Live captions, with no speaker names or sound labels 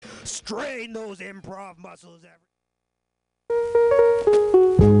Strain those improv muscles.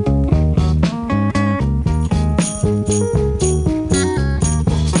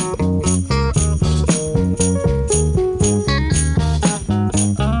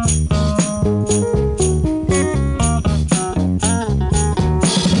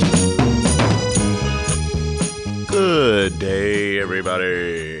 Good day,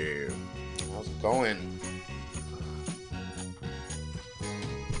 everybody. How's it going?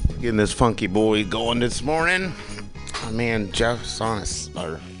 Getting this funky boy going this morning. Oh, man, Jeff's on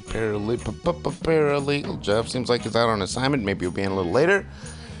our paralegal. Jeff seems like he's out on assignment. Maybe he'll be in a little later.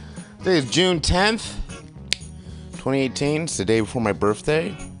 Today is June 10th, 2018. It's the day before my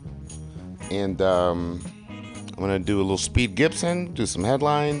birthday. And I'm going to do a little Speed Gibson, do some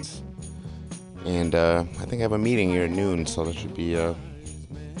headlines. And I think I have a meeting here at noon, so that should be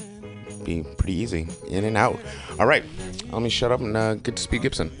pretty easy. In and out. All right, let me shut up and get to Speed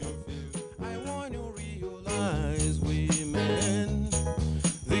Gibson. I want you realize women,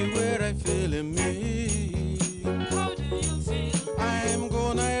 the way I feel in me. How do you feel? I'm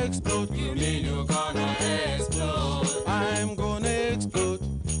gonna explode. You mean you're gonna explode? I'm gonna explode.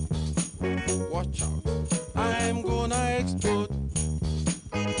 Watch out. I'm gonna explode.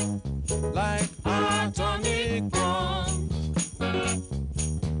 Like atomic bomb.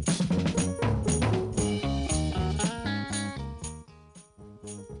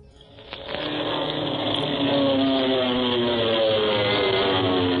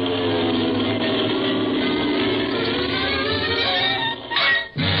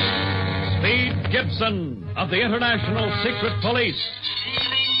 Speed Gibson of the International Secret Police.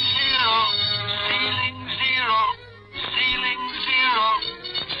 Ceiling zero, ceiling zero, ceiling zero.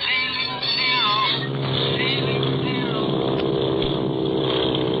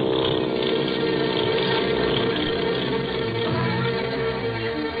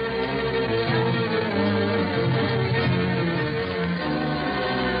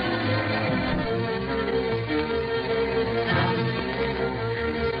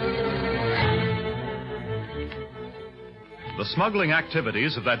 The smuggling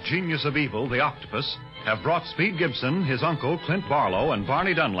activities of that genius of evil, the octopus, have brought Speed Gibson, his uncle, Clint Barlow, and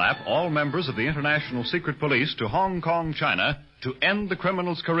Barney Dunlap, all members of the International Secret Police, to Hong Kong, China, to end the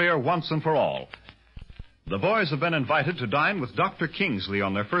criminal's career once and for all. The boys have been invited to dine with Dr. Kingsley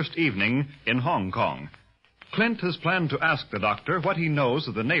on their first evening in Hong Kong. Clint has planned to ask the doctor what he knows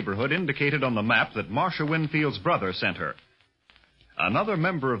of the neighborhood indicated on the map that Marcia Winfield's brother sent her. Another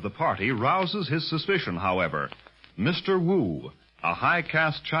member of the party rouses his suspicion, however. Mr. Wu, a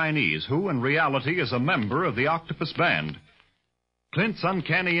high-caste Chinese who, in reality, is a member of the octopus band. Clint's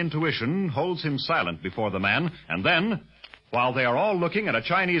uncanny intuition holds him silent before the man, and then, while they are all looking at a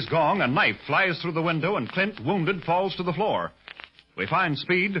Chinese gong, a knife flies through the window, and Clint, wounded, falls to the floor. We find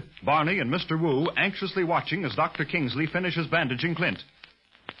Speed, Barney, and Mr. Wu anxiously watching as Dr. Kingsley finishes bandaging Clint.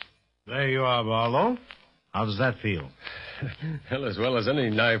 There you are, Barlow. How does that feel? As well as any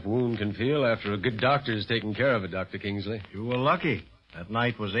knife wound can feel after a good doctor's taken care of it, Dr. Kingsley. You were lucky. That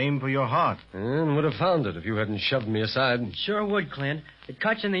knife was aimed for your heart. And would have found it if you hadn't shoved me aside. Sure would, Clint. It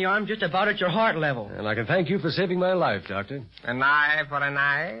cuts in the arm just about at your heart level. And I can thank you for saving my life, Doctor. An eye for an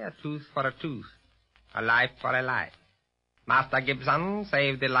eye, a tooth for a tooth, a life for a life. Master Gibson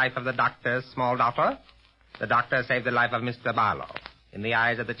saved the life of the doctor's small daughter. The doctor saved the life of Mr. Barlow. In the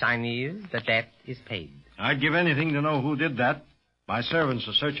eyes of the Chinese, the debt is paid. I'd give anything to know who did that. My servants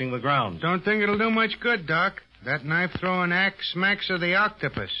are searching the ground. Don't think it'll do much good, Doc. That knife-throwing act smacks of the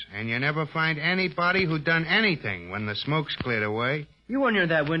octopus, and you never find anybody who done anything when the smoke's cleared away. You were near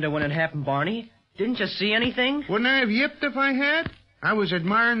that window when it happened, Barney. Didn't you see anything? Wouldn't I have yipped if I had? I was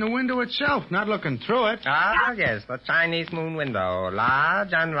admiring the window itself, not looking through it. Ah, yes, the Chinese moon window,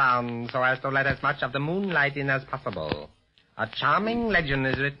 large and round, so as to let as much of the moonlight in as possible. A charming legend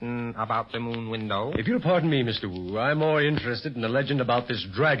is written about the moon window. If you'll pardon me, Mr. Wu, I'm more interested in the legend about this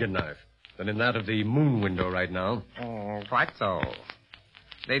dragon knife than in that of the moon window right now. Oh, quite so.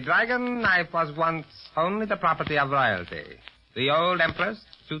 The dragon knife was once only the property of royalty. The old Empress,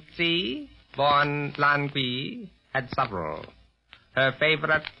 Tutsi, born Lan Kui, had several. Her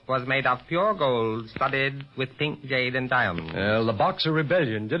favorite was made of pure gold studded with pink jade and diamonds. Well, the Boxer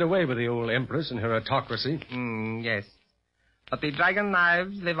Rebellion did away with the old Empress and her autocracy. Yes. But the dragon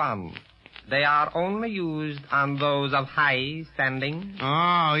knives live on. They are only used on those of high standing.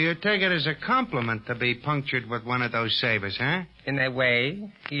 Oh, you take it as a compliment to be punctured with one of those sabers, huh? In a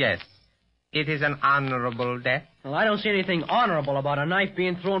way, yes. It is an honorable death. Well, I don't see anything honorable about a knife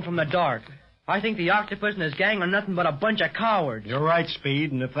being thrown from the dark. I think the octopus and his gang are nothing but a bunch of cowards. You're right,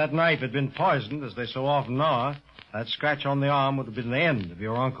 Speed, and if that knife had been poisoned, as they so often are, That scratch on the arm would have been the end of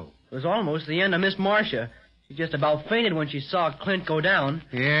your uncle. It was almost the end of Miss Marcia. She just about fainted when she saw Clint go down.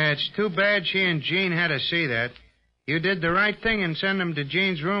 Yeah, it's too bad she and Jean had to see that. You did the right thing in sending him to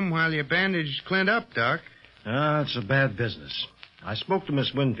Jean's room while you bandaged Clint up, Doc. It's a bad business. I spoke to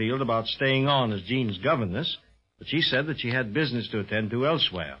Miss Winfield about staying on as Jean's governess, but she said that she had business to attend to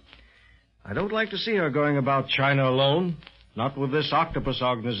elsewhere. I don't like to see her going about China alone, not with this octopus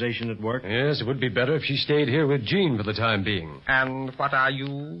organization at work. Yes, it would be better if she stayed here with Jean for the time being. And what are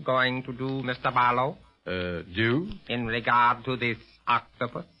you going to do, Mr. Barlow? Do? In regard to this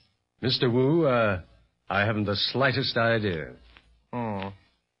octopus? Mr. Wu, I haven't the slightest idea.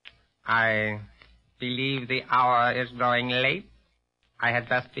 I believe the hour is growing late. I had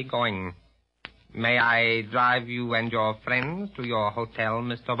best be going. May I drive you and your friends to your hotel,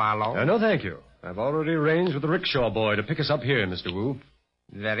 Mr. Barlow? No, thank you. I've already arranged with the rickshaw boy to pick us up here, Mr. Wu.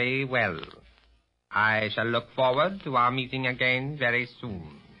 Very well. I shall look forward to our meeting again very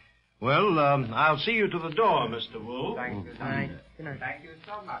soon. Well, I'll see you to the door, Mr. Wu. Thank you. Thank you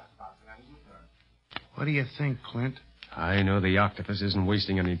so much, Dr. What do you think, Clint? I know the octopus isn't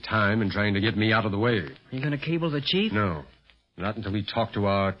wasting any time in trying to get me out of the way. You going to cable the chief? No. Not until we talk to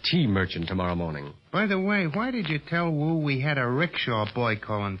our tea merchant tomorrow morning. By the way, why did you tell Wu we had a rickshaw boy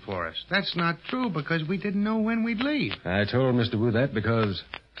calling for us? That's not true because we didn't know when we'd leave. I told Mr. Wu that because,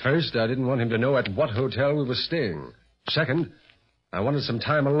 first, I didn't want him to know at what hotel we were staying. Second, I wanted some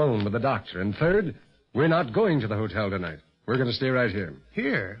time alone with the doctor. And third, we're not going to the hotel tonight. We're going to stay right here.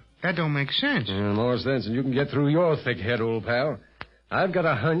 Here? That don't make sense. More sense than you can get through your thick head, old pal. I've got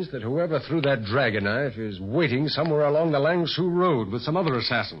a hunch that whoever threw that dragon knife is waiting somewhere along the Langsu Road with some other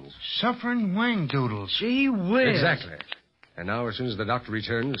assassins. Suffering wang doodles. Gee whiz. Exactly. And now, as soon as the doctor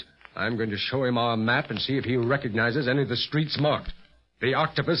returns, I'm going to show him our map and see if he recognizes any of the streets marked. The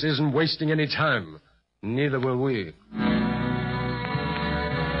octopus isn't wasting any time. Neither will we.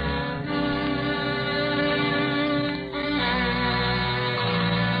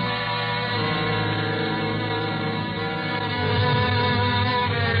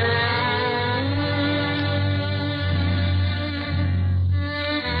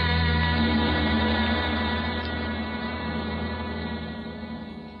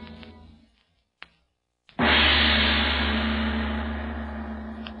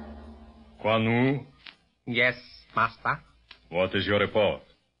 Quan Wu? Yes, Master. What is your report?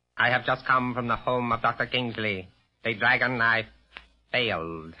 I have just come from the home of Dr. Kingsley. The dragon knife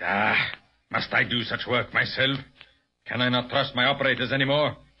failed. Must I do such work myself? Can I not trust my operators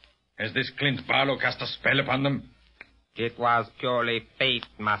anymore? Has this Clint Barlow cast a spell upon them? It was purely fate,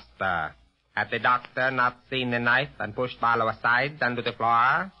 Master. Had the doctor not seen the knife and pushed Barlow aside and to the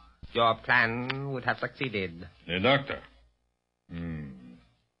floor, your plan would have succeeded. The doctor?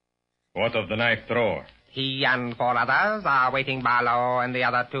 What of the knife thrower? He and 4 others are waiting Barlow and the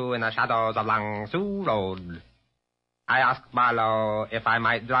other 2 in the shadows of Langsu Road. I asked Barlow if I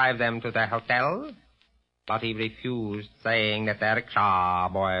might drive them to their hotel, but he refused, saying that their rickshaw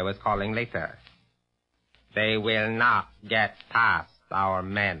boy was calling later. They will not get past our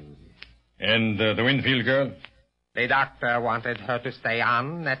men. And the Winfield girl? The doctor wanted her to stay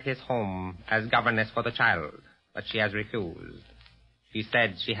on at his home as governess for the child, but she has refused. She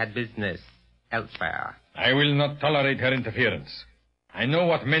said she had business elsewhere. I will not tolerate her interference. I know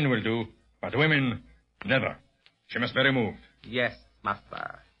what men will do, but women, never. She must be removed. Yes,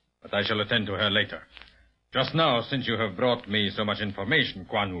 Master. But I shall attend to her later. Just now, since you have brought me so much information,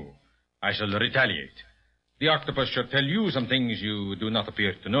 Quan Wu, I shall retaliate. The octopus should tell you some things you do not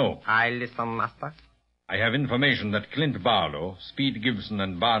appear to know. I listen, Master. I have information that Clint Barlow, Speed Gibson,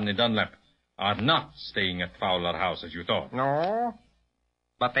 and Barney Dunlap are not staying at Fowler House as you thought. No,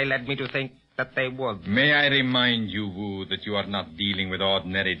 but they led me to think that they would. May I remind you, Wu, that you are not dealing with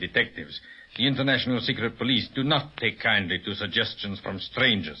ordinary detectives. The International Secret Police do not take kindly to suggestions from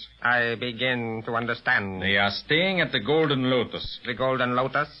strangers. I begin to understand. They are staying at the Golden Lotus. The Golden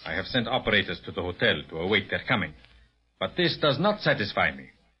Lotus? I have sent operators to the hotel to await their coming. But this does not satisfy me.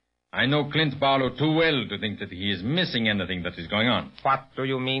 I know Clint Barlow too well to think that he is missing anything that is going on. What do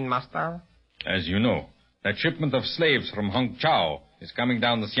you mean, Master? As you know, that shipment of slaves from Hong Chow is coming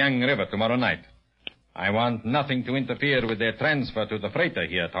down the Siang River tomorrow night. I want nothing to interfere with their transfer to the freighter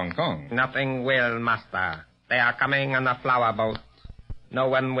here at Hong Kong. Nothing will, Master. They are coming on a flower boat. No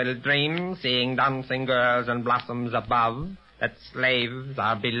one will dream, seeing dancing girls and blossoms above, that slaves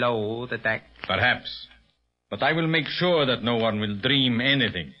are below the deck. Perhaps. But I will make sure that no one will dream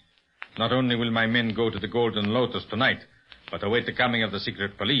anything. Not only will my men go to the Golden Lotus tonight, but await the coming of the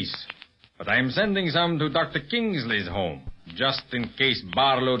secret police. But I am sending some to Dr. Kingsley's home, just in case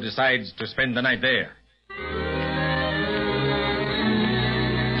Barlow decides to spend the night there.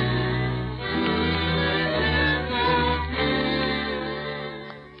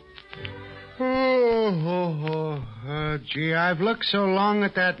 Gee, I've looked so long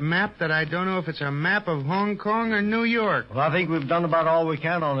at that map that I don't know if it's a map of Hong Kong or New York. Well, I think we've done about all we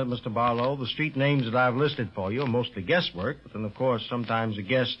can on it, Mr. Barlow. The street names that I've listed for you are mostly guesswork, but then, of course, sometimes a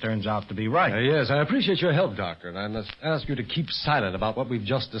guess turns out to be right. Yes, I appreciate your help, Doctor, and I must ask you to keep silent about what we've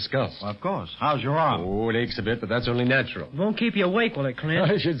just discussed. Well, of course. How's your arm? Oh, it aches a bit, but that's only natural. Won't keep you awake, will it, Clint?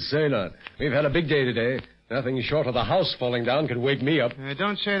 I should say not. We've had a big day today. Nothing short of the house falling down could wake me up.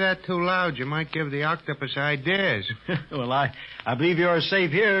 Don't say that too loud. You might give the octopus ideas. Well, I believe you're as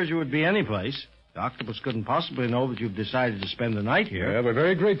safe here as you would be any place. The octopus couldn't possibly know that you've decided to spend the night here. Yeah, we're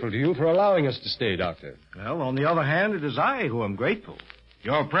very grateful to you for allowing us to stay, Doctor. Well, on the other hand, it is I who am grateful.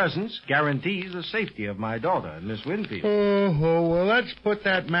 Your presence guarantees the safety of my daughter, Miss Winfield. Oh, well, let's put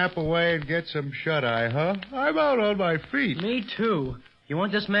that map away and get some shut-eye, huh? I'm out on my feet. Me, too. You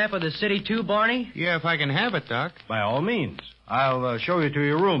want this map of the city, too, Barney? Yeah, if I can have it, Doc. By all means. I'll show you to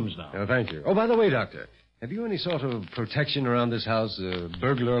your rooms now. Oh, thank you. Oh, by the way, Doctor, have you any sort of protection around this house?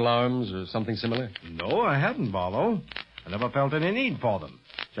 Burglar alarms or something similar? No, I haven't, Barlow. I never felt any need for them.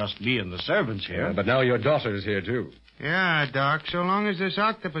 Just me and the servants here. Yeah, but now your daughter's here, too. Yeah, Doc, so long as this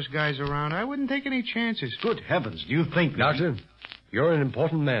octopus guy's around, I wouldn't take any chances. Good heavens, do you think... Doctor, you're an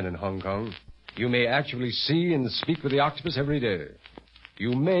important man in Hong Kong. You may actually see and speak with the octopus every day.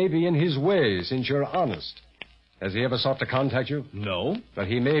 You may be in his way since you're honest. Has he ever sought to contact you? No. But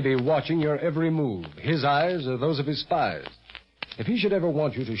he may be watching your every move. His eyes are those of his spies. If he should ever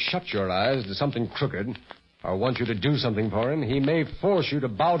want you to shut your eyes to something crooked, or want you to do something for him, he may force you to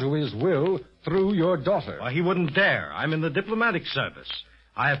bow to his will through your daughter. Well, he wouldn't dare. I'm in the diplomatic service.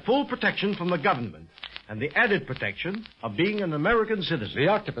 I have full protection from the government, and the added protection of being an American citizen. The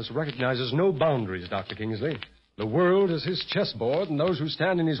octopus recognizes no boundaries, Dr. Kingsley. The world is his chessboard, and those who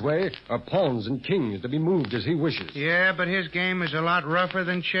stand in his way are pawns and kings to be moved as he wishes. Yeah, but his game is a lot rougher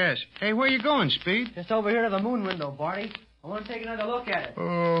than chess. Hey, where you going, Speed? Just over here to the moon window, Barney. I want to take another look at it.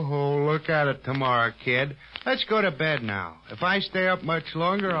 Oh, look at it tomorrow, kid. Let's go to bed now. If I stay up much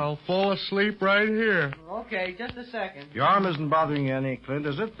longer, I'll fall asleep right here. Okay, just a second. Your arm isn't bothering you any, Clint,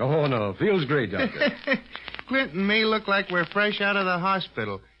 is it? Oh, no. Feels great, Doctor. Clint and me look like we're fresh out of the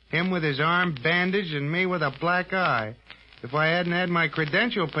hospital. Him with his arm bandaged and me with a black eye. If I hadn't had my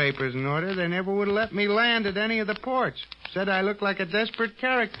credential papers in order, they never would have let me land at any of the ports. Said I looked like a desperate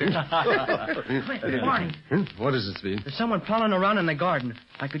character. Barney. What is it, Speed? There's someone prowling around in the garden.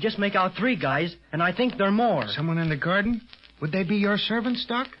 I could just make out 3 guys, and I think there are more. Someone in the garden? Would they be your servants,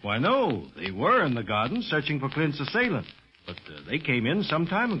 Doc? Why, no. They were in the garden searching for Clint's assailant. But they came in some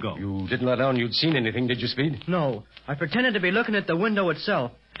time ago. You didn't let on you'd seen anything, did you, Speed? No. I pretended to be looking at the window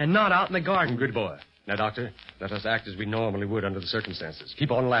itself and not out in the garden. Good boy. Now, Doctor, let us act as we normally would under the circumstances.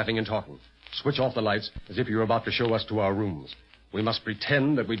 Keep on laughing and talking. Switch off the lights as if you were about to show us to our rooms. We must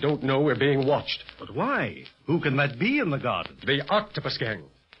pretend that we don't know we're being watched. But why? Who can that be in the garden? The octopus gang.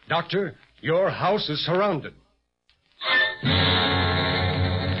 Doctor, your house is surrounded.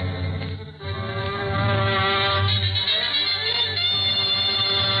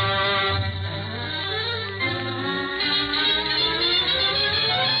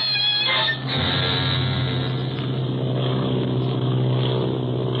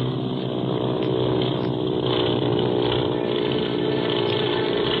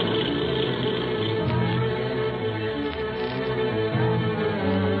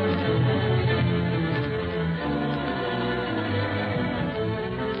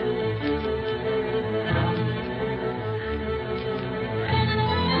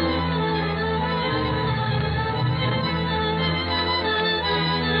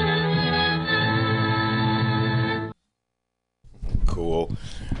 Cool.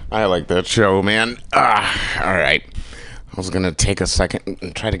 I like that show, man. All right. I was going to take a second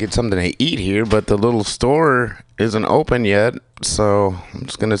and try to get something to eat here, but the little store isn't open yet, so I'm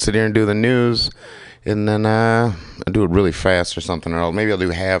just going to sit here and do the news, and then I'll do it really fast or something, or maybe I'll do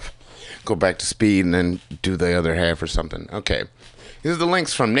half, go back to Speed, and then do the other half or something. Okay. These are the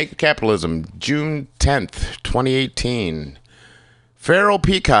links from Naked Capitalism, June 10th, 2018. Feral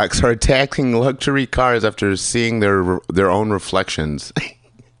peacocks are attacking luxury cars after seeing their own reflections.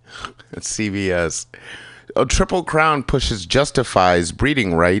 That's CBS. A Triple Crown pushes justifies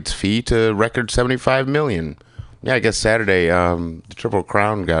breeding rights fee to record $75 million. Yeah, I guess Saturday the Triple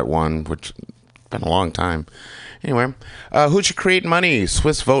Crown got one, which been a long time. Anyway, who should create money?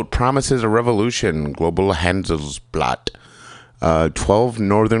 Swiss vote promises a revolution. Global Handelsblatt. 12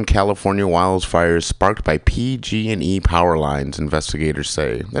 Northern California wildfires sparked by PG&E power lines, investigators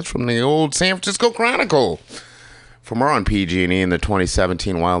say. That's from the old San Francisco Chronicle. For more on PG&E and the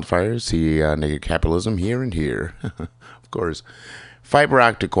 2017 wildfires, see Naked Capitalism here and here. Of course. Fiber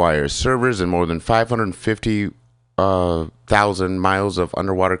optic wires, servers, and more than 550 1,000 miles of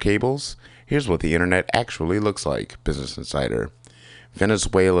underwater cables. Here's what the internet actually looks like. Business Insider.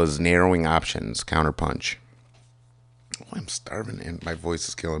 Venezuela's narrowing options. Counterpunch. Oh, I'm starving and my voice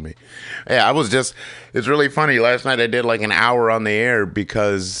is killing me. Yeah, it's really funny. Last night I did like an hour on the air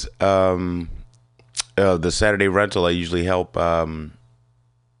because the Saturday rental, I usually help,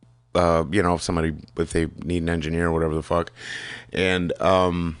 if they need an engineer or whatever the fuck. And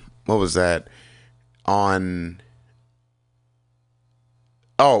what was that? One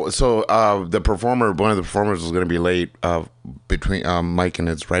of the performers was going to be late between Mike and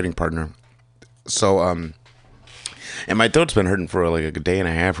his writing partner. So, and my throat's been hurting for like a day and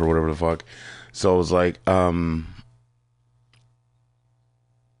a half or whatever the fuck. So I was like,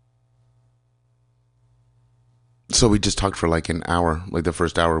 so we just talked for like an hour, like the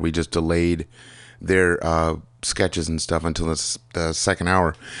first hour. We just delayed their sketches and stuff until the second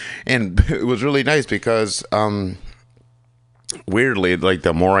hour. And it was really nice because, weirdly, like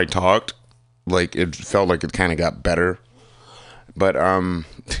the more I talked, like it felt like it kind of got better. But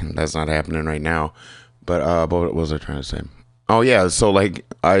that's not happening right now. But what was I trying to say? Oh yeah, so like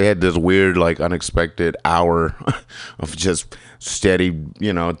I had this weird, like unexpected hour of just steady,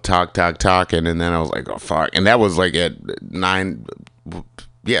 talking, and then I was like, oh fuck, and that was like at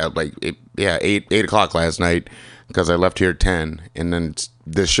 8 o'clock last night because I left here at 10, and then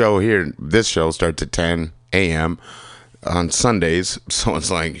this show starts at 10 a.m. on Sundays, so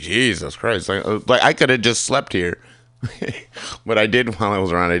it's like Jesus Christ, like I could have just slept here. But I did, while I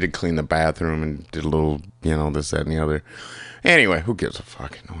was around, I did clean the bathroom and did a little, this, that, and the other. Anyway, who gives a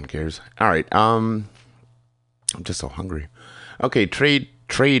fuck? No one cares. All right. I'm just so hungry. Okay, trade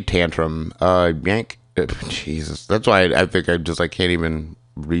tantrum. Yank. Jesus. That's why I think I can't even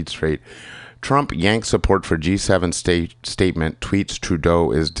read straight. Trump yanks support for G7 statement. Tweets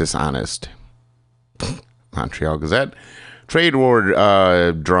Trudeau is dishonest. Montreal Gazette. Trade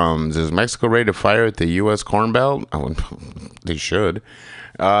war drums. Is Mexico ready to fire at the U.S. Corn Belt? Oh, they should.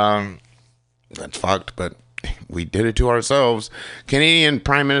 That's fucked, but we did it to ourselves. Canadian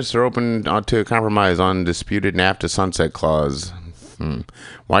Prime Minister open to a compromise on disputed NAFTA sunset clause.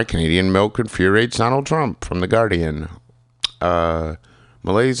 Why Canadian milk infuriates Donald Trump, from The Guardian.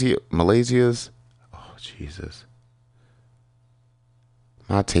 Malaysia's... Oh, Jesus.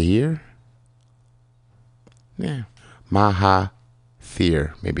 Mahathir? Yeah.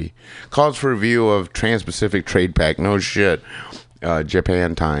 Mahathir, maybe. Calls for review of Trans-Pacific Trade Pact. No shit.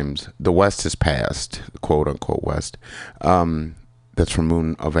 Japan Times. The West has passed. Quote-unquote West. That's from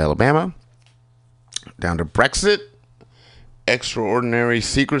Moon of Alabama. Down to Brexit. Extraordinary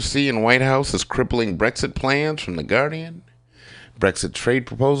secrecy in White House is crippling Brexit plans, from The Guardian. Brexit trade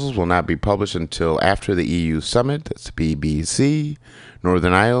proposals will not be published until after the EU summit. That's BBC.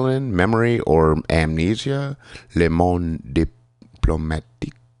 Northern Ireland, memory or amnesia. Le Monde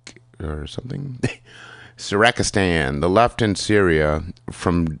Diplomatique or something. Syrakistan, the left in Syria,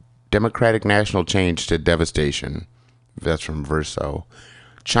 from democratic national change to devastation. That's from Verso.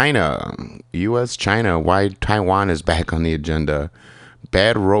 China, U.S.-China, why Taiwan is back on the agenda.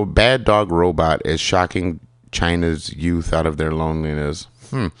 Bad dog robot is shocking China's youth out of their loneliness.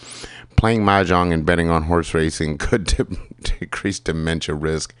 Playing mahjong and betting on horse racing could decrease dementia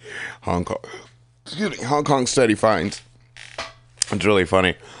risk. Hong Kong study finds. It's really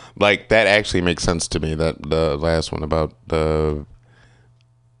funny. Like, that actually makes sense to me, that the last one about the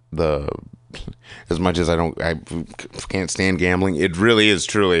as much as I can't stand gambling, it really is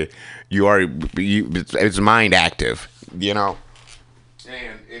truly, it's mind active, and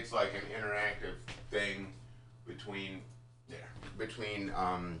it's like an interactive thing between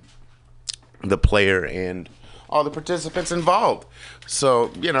the player and all the participants involved.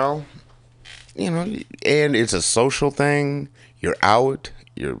 So, and it's a social thing. You're out,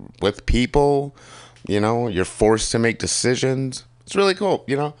 you're with people, you're forced to make decisions. It's really cool,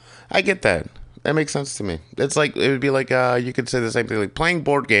 I get that. That makes sense to me. It's like, it would be like, you could say the same thing, like playing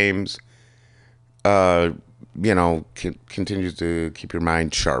board games, continues to keep your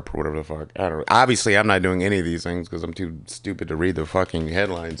mind sharp or whatever the fuck. I don't know. Obviously, I'm not doing any of these things because I'm too stupid to read the fucking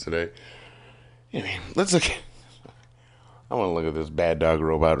headlines today. Anyway, let's look. I want to look at this bad dog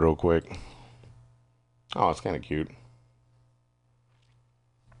robot real quick. Oh, it's kind of cute.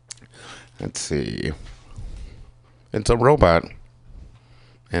 Let's see. It's a robot,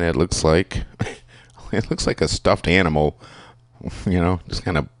 and it looks like a stuffed animal. Just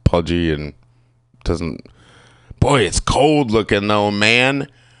kind of pudgy and doesn't. Boy, it's cold looking though, man.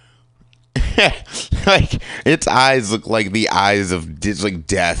 Like, its eyes look like the eyes of like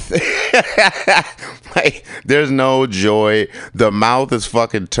death. Like, there's no joy. The mouth is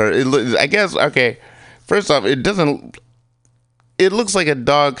fucking turned. I guess, okay, First off, it doesn't. It looks like a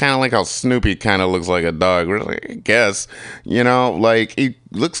dog, kind of like how Snoopy kind of looks like a dog. Really, I guess, like it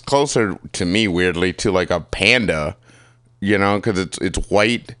looks closer to me weirdly to like a panda, because it's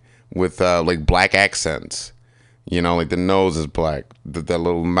white with like black accents. Like the nose is black, that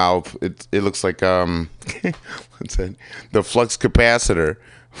little mouth. It looks like what's that? The flux capacitor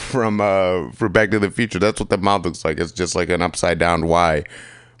from for Back to the Future. That's what the mouth looks like. It's just like an upside down Y.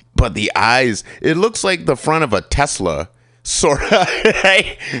 But the eyes, it looks like the front of a Tesla, sort of.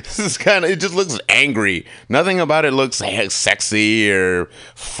 This is it just looks angry. Nothing about it looks sexy or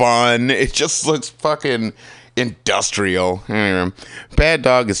fun. It just looks fucking industrial. Anyway, Bad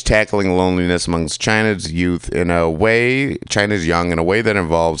Dog is tackling loneliness amongst China's youth China's young in a way that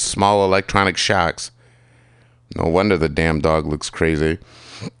involves small electronic shocks. No wonder the damn dog looks crazy.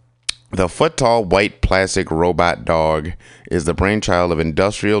 The foot-tall white plastic robot dog is the brainchild of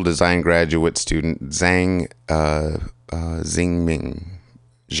industrial design graduate student Zhang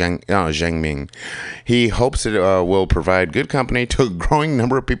Ming. He hopes it will provide good company to a growing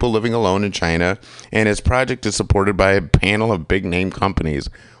number of people living alone in China, and his project is supported by a panel of big-name companies.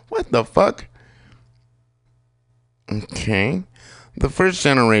 What the fuck? Okay. The first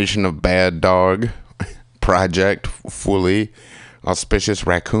generation of Bad Dog project, fully auspicious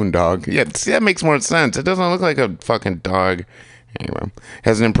raccoon dog. Yeah, see, that makes more sense. It doesn't look like a fucking dog. Anyway,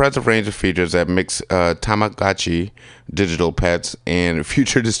 has an impressive range of features that mix Tamagotchi, digital pets, and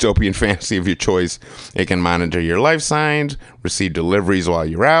future dystopian fantasy of your choice. It can monitor your life signs, receive deliveries while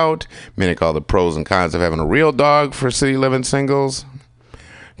you're out, mimic all the pros and cons of having a real dog for city living singles.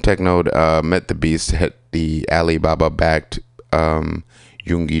 TechNode met the beast at the Alibaba-backed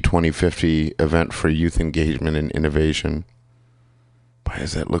Yoongi 2050 event for youth engagement and innovation. Why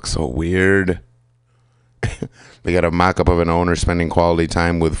does that look so weird? They got a mock-up of an owner spending quality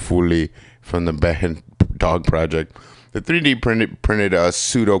time with Fuli from the Bad Dog Project. The 3D printed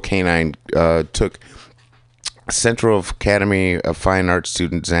pseudo canine took Central Academy of Fine Arts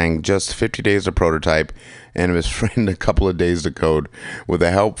student Zhang just 50 days to prototype, and his friend a couple of days to code, with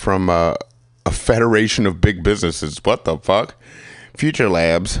the help from a federation of big businesses. What the fuck? Future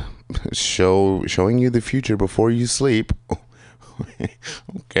Labs, showing you the future before you sleep.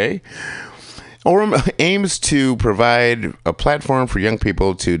 Okay. Orem aims to provide a platform for young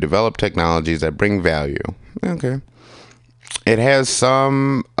people to develop technologies that bring value. Okay. It has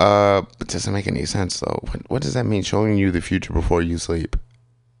some, it doesn't make any sense though. What does that mean, showing you the future before you sleep?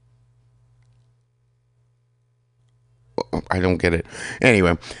 I don't get it.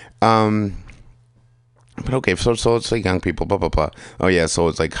 Anyway, but okay, so it's like young people, blah, blah, blah. Oh yeah, so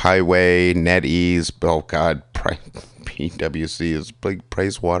it's like Highway, NetEase, oh god, PwC is like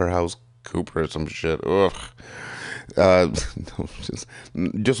Price Waterhouse Cooper or some shit. Ugh.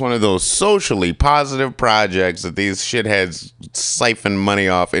 Just one of those socially positive projects that these shitheads siphon money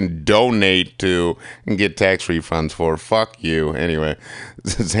off and donate to and get tax refunds for. Fuck you. Anyway,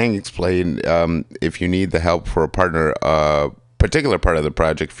 Zhang explained if you need the help for a particular part of the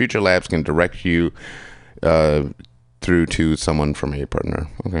project, Future Labs can direct you through to someone from a partner.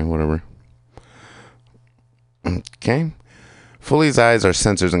 Okay, whatever. Okay. Fully's eyes are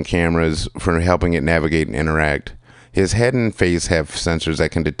sensors and cameras for helping it navigate and interact. His head and face have sensors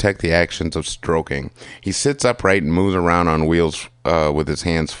that can detect the actions of stroking. He sits upright and moves around on wheels with his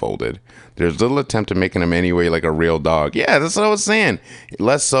hands folded. There's little attempt to making him anyway like a real dog. Yeah, that's what I was saying.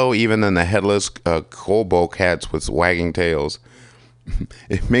 Less so even than the headless Kobo cats with wagging tails.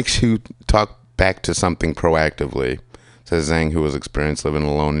 It makes you talk back to something proactively, says Zhang, who was experienced living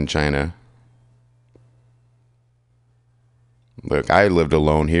alone in China. Look, I lived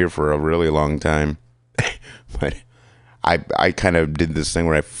alone here for a really long time, but I kind of did this thing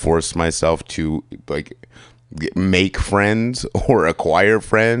where I forced myself to like make friends or acquire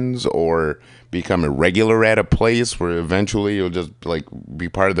friends or become a regular at a place where eventually you'll just like be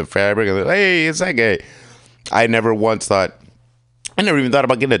part of the fabric. And like, hey, it's that guy. I never even thought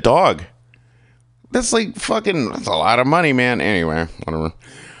about getting a dog. That's like that's a lot of money, man. Anyway, whatever.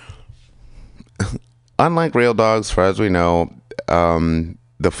 Unlike real dogs, as far as we know,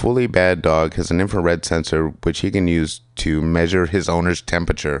 the fully Bad Dog has an infrared sensor which he can use to measure his owner's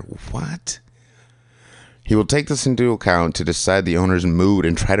temperature. What? He will take this into account to decide the owner's mood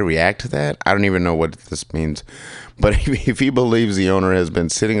and try to react to that? I don't even know what this means. But if he believes the owner has been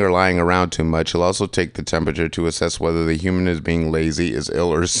sitting or lying around too much, he'll also take the temperature to assess whether the human is being lazy, is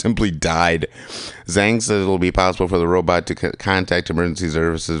ill, or simply died. Zhang says it'll be possible for the robot to contact emergency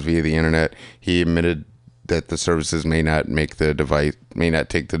services via the internet. He admitted that the services may not take the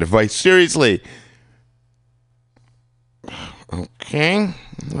device seriously. Okay.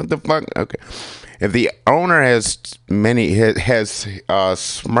 What the fuck? Okay. If the owner has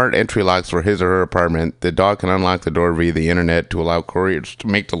smart entry locks for his or her apartment, the dog can unlock the door via the internet to allow couriers to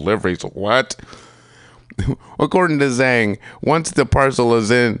make deliveries. What? According to Zhang, once the parcel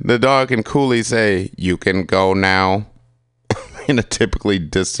is in, the dog can coolly say, "You can go now," in its typically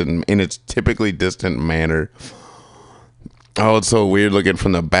distant manner. Oh, it's so weird looking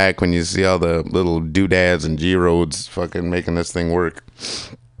from the back when you see all the little doodads and G-roads fucking making this thing work.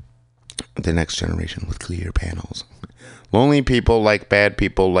 The next generation with clear panels. Lonely people like bad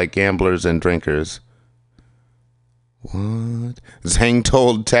people like gamblers and drinkers. What? Zhang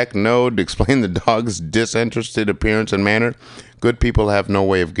told Tech Node to explain the dog's disinterested appearance and manner. Good people have no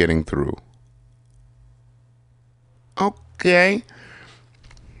way of getting through. Okay.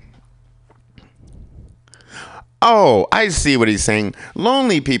 Oh, I see what he's saying.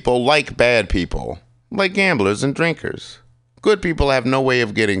 Lonely people like bad people, like gamblers and drinkers. Good people have no way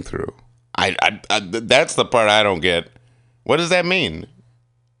of getting through. That's the part I don't get. What does that mean?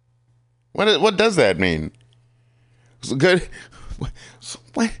 What does that mean? Good.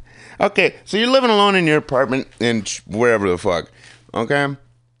 What? Okay, so you're living alone in your apartment in wherever the fuck, okay?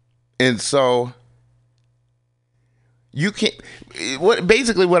 And so you can't.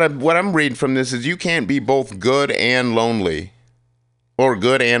 What I'm reading from this is you can't be both good and lonely, or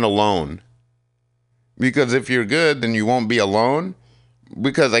good and alone. Because if you're good, then you won't be alone.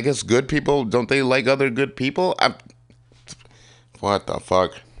 Because I guess good people, don't they like other good people? What the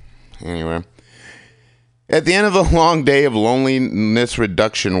fuck? Anyway. At the end of a long day of loneliness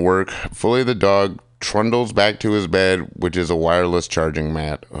reduction work, Fully the dog trundles back to his bed, which is a wireless charging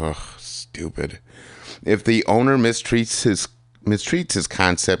mat. Ugh, stupid. If the owner mistreats his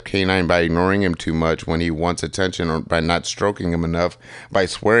concept canine by ignoring him too much when he wants attention, or by not stroking him enough, by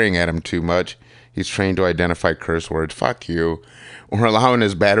swearing at him too much, he's trained to identify curse words. Fuck you. Or allowing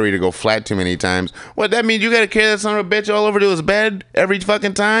his battery to go flat too many times. What, that means you gotta carry that son of a bitch all over to his bed every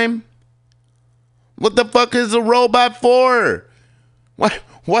fucking time? What the fuck is a robot for? What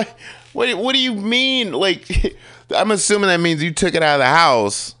do you mean? Like, I'm assuming that means you took it out of the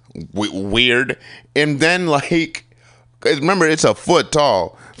house. Weird. And then, like, remember, it's a foot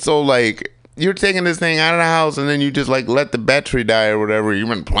tall. So, like, you're taking this thing out of the house and then you just, like, let the battery die or whatever. You've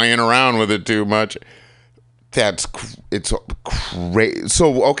been playing around with it too much. It's crazy.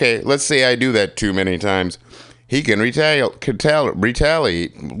 So, okay, let's say I do that too many times. He can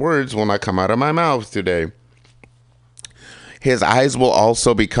retaliate. Words will not come out of my mouth today. His eyes will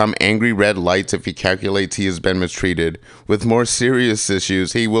also become angry red lights if he calculates he has been mistreated. With more serious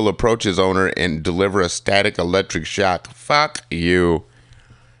issues, he will approach his owner and deliver a static electric shock. Fuck you.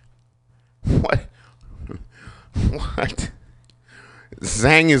 What?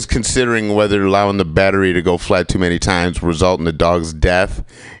 Zhang is considering whether allowing the battery to go flat too many times will result in the dog's death,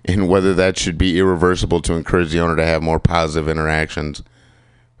 and whether that should be irreversible to encourage the owner to have more positive interactions.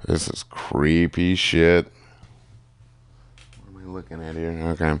 This is creepy shit. What am I looking at here?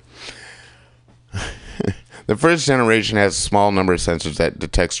 Okay. The first generation has a small number of sensors that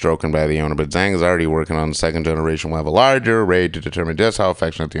detect stroking by the owner, but Zhang is already working on the second generation. Will have a larger array to determine just how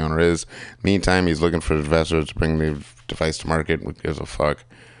affectionate the owner is. Meantime, he's looking for investors to bring the device to market. Who gives a fuck?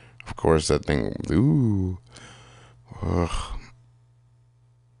 Of course, that thing. Ooh. Ugh.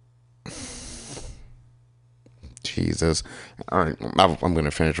 Jesus. All right, I'm going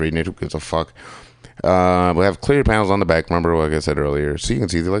to finish reading it. Who gives a fuck? We have clear panels on the back, remember, like I said earlier, so you can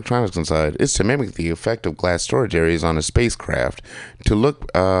see the electronics inside. It's to mimic the effect of glass storage areas on a spacecraft, to look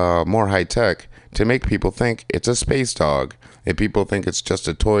more high-tech, to make people think it's a space dog. If people think it's just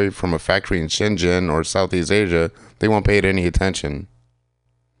a toy from a factory in Shenzhen or Southeast Asia, they won't pay it any attention.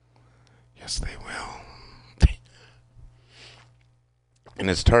 Yes, they will. And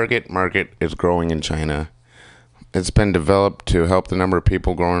its target market is growing in China. It's been developed to help the number of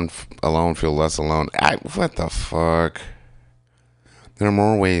people growing alone feel less alone. What the fuck? There are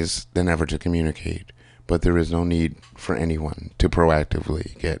more ways than ever to communicate, but there is no need for anyone to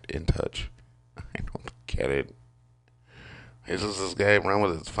proactively get in touch. I don't get it. Is this guy run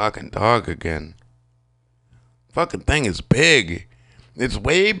with his fucking dog again? Fucking thing is big. It's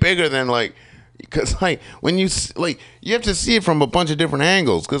way bigger than, like, because, like, when you, like, you have to see it from a bunch of different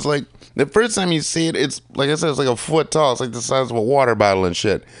angles. Because, like, the first time you see it, it's, like I said, it's like a foot tall. It's like the size of a water bottle and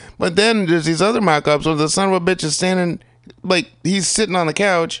shit. But then there's these other mock-ups where the son of a bitch is standing, like, he's sitting on the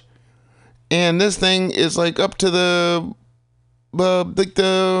couch. And this thing is, like, up to the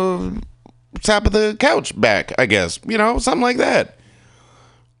top of the couch back, I guess. You know, something like that.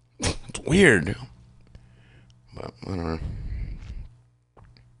 It's weird. But, I don't know.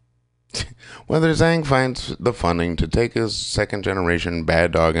 whether Zhang finds the funding to take his second-generation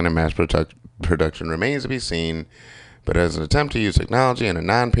bad dog into mass production remains to be seen, but as an attempt to use technology in a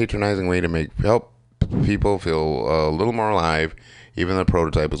non-patronizing way to help people feel a little more alive, even the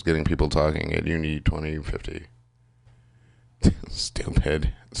prototype was getting people talking at Uni 2050.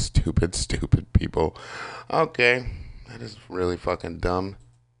 Stupid people. Okay, that is really fucking dumb.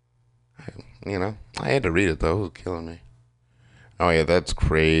 I had to read it, though. It was killing me. Oh, yeah, that's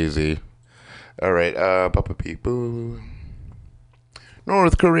crazy. All right, Papa Pee Boo.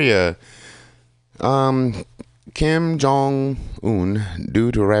 North Korea. Kim Jong-un,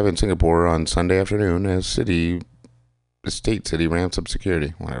 due to arrive in Singapore on Sunday afternoon as the state city ramps up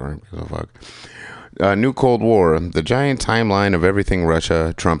security. Whatever, the fuck. New Cold War. The giant timeline of everything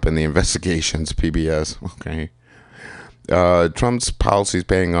Russia, Trump, and the investigations. PBS. Okay. Trump's policies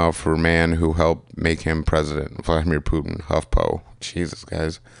paying off for a man who helped make him president, Vladimir Putin, HuffPo. Jesus,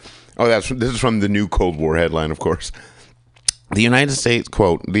 guys. Oh, this is from the New Cold War headline, of course. The United States,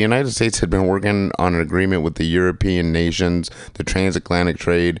 quote, the United States had been working on an agreement with the European nations, the transatlantic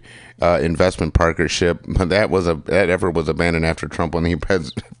trade investment partnership, but that effort was abandoned after Trump won the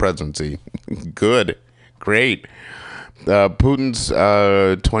presidency. Good. Great. Putin's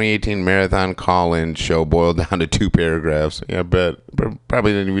 2018 marathon call-in show boiled down to 2 paragraphs. Yeah, I bet.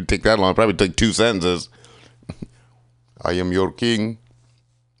 Probably didn't even take that long. Probably took 2 sentences. I am your king.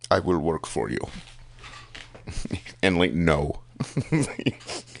 I will work for you. And no.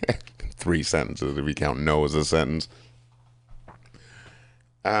 3 sentences if you count no as a sentence.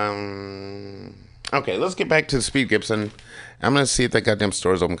 Okay, let's get back to Speed Gibson. I'm going to see if that goddamn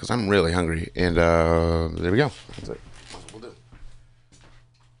store's open because I'm really hungry. And there we go. That's it. That's what we'll do.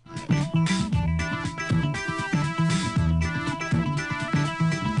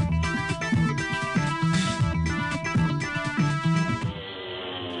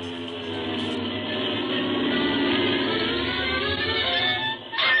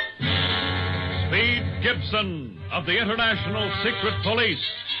 Speed Gibson of the International Secret Police.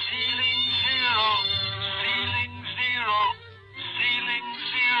 Ceiling zero, ceiling zero, ceiling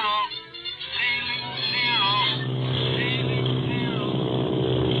zero, ceiling zero, ceiling zero.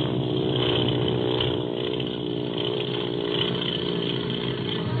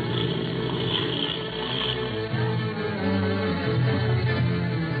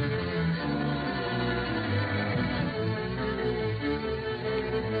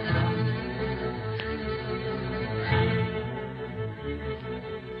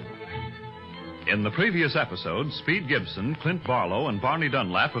 In the previous episode, Speed Gibson, Clint Barlow, and Barney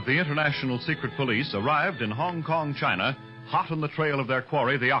Dunlap of the International Secret Police arrived in Hong Kong, China, hot on the trail of their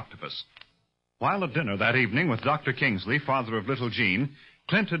quarry, the octopus. While at dinner that evening with Dr. Kingsley, father of little Jean,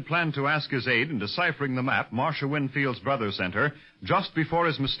 Clint had planned to ask his aid in deciphering the map Marcia Winfield's brother sent her just before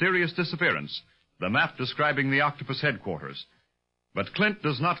his mysterious disappearance, the map describing the octopus headquarters. But Clint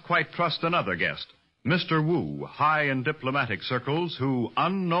does not quite trust another guest, Mr. Wu, high in diplomatic circles, who,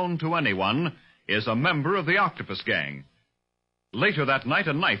 unknown to anyone, is a member of the octopus gang. Later that night,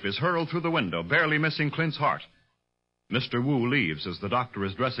 a knife is hurled through the window, barely missing Clint's heart. Mr. Wu leaves as the doctor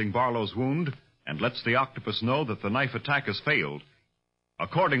is dressing Barlow's wound and lets the octopus know that the knife attack has failed.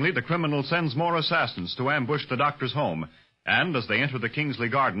 Accordingly, the criminal sends more assassins to ambush the doctor's home, and as they enter the Kingsley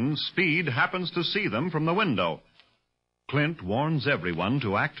garden, Speed happens to see them from the window. Clint warns everyone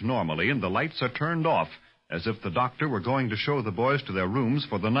to act normally, and the lights are turned off, as if the doctor were going to show the boys to their rooms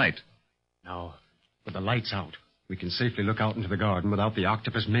for the night. Now, with the lights out, we can safely look out into the garden without the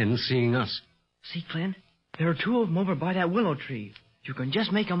octopus men seeing us. See, Clint? There are 2 of them over by that willow tree. You can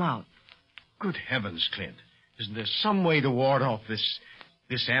just make them out. Good heavens, Clint. Isn't there some way to ward off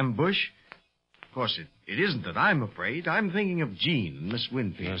this ambush? Of course, it isn't that I'm afraid. I'm thinking of Jean and Miss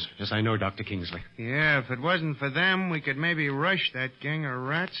Winfield. Yes, I know, Dr. Kingsley. Yeah, if it wasn't for them, we could maybe rush that gang of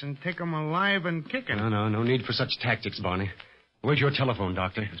rats and take them alive and kicking. No need for such tactics, Barney. Where's your telephone,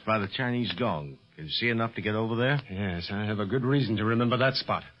 Doctor? It's by the Chinese gong. Can you see enough to get over there? Yes, I have a good reason to remember that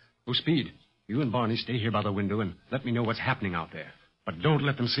spot. Oh, Speed, you and Barney stay here by the window and let me know what's happening out there. But don't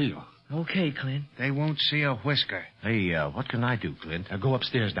let them see you. Okay, Clint. They won't see a whisker. Hey, what can I do, Clint? Go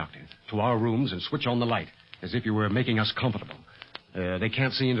upstairs, Doctor, to our rooms and switch on the light, as if you were making us comfortable. They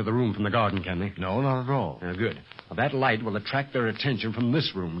can't see into the room from the garden, can they? No, not at all. Good. Well, that light will attract their attention from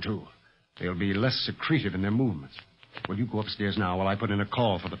this room, too. They'll be less secretive in their movements. Will you go upstairs now while I put in a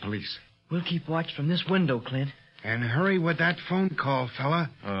call for the police? We'll keep watch from this window, Clint. And hurry with that phone call, fella.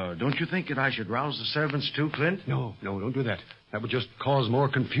 Don't you think that I should rouse the servants too, Clint? No, don't do that. That would just cause more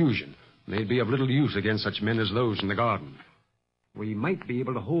confusion. They'd be of little use against such men as those in the garden. We might be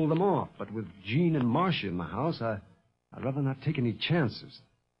able to hold them off, but with Jean and Marcia in the house, I'd rather not take any chances.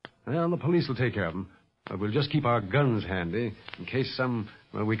 Well, the police will take care of them. But we'll just keep our guns handy in case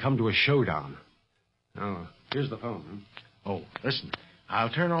we come to a showdown. Oh, here's the phone. Oh, listen. I'll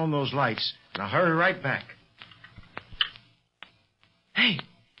turn on those lights, and I'll hurry right back. Hey,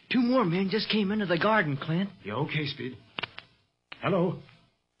 2 more men just came into the garden, Clint. Yeah, okay, Speed. Hello?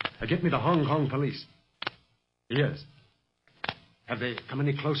 Get me the Hong Kong police. Yes. Have they come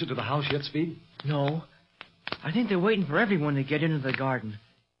any closer to the house yet, Speed? No. I think they're waiting for everyone to get into the garden.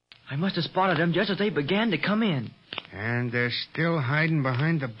 I must have spotted them just as they began to come in. And they're still hiding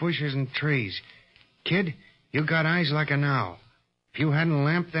behind the bushes and trees. Kid, you got eyes like an owl. If you hadn't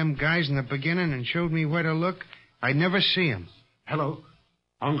lamped them guys in the beginning and showed me where to look, I'd never see 'em. Hello?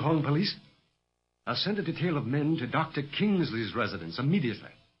 Hong Kong police? Send a detail of men to Dr. Kingsley's residence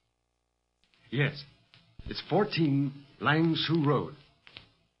immediately. Yes. It's 14 Lang Su Road.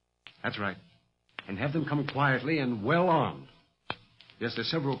 That's right. And have them come quietly and well armed. Yes,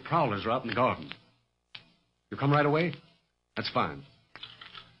 there's several prowlers out in the garden. You come right away? That's fine.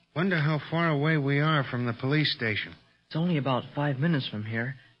 Wonder how far away we are from the police station. It's only about 5 minutes from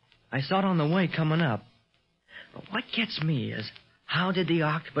here. I saw it on the way coming up. But what gets me is, how did the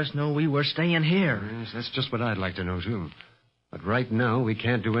octopus know we were staying here? Yes, that's just what I'd like to know, too. But right now, we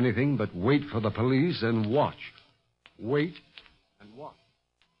can't do anything but wait for the police and watch. Wait and watch.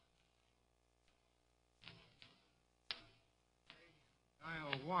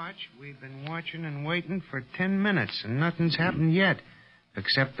 I'll watch. We've been watching and waiting for 10 minutes, and nothing's happened yet.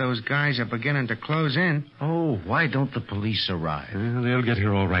 Except those guys are beginning to close in. Oh, why don't the police arrive? Well, they'll get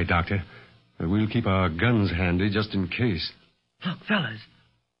here all right, Doctor. But we'll keep our guns handy just in case. Look, fellas.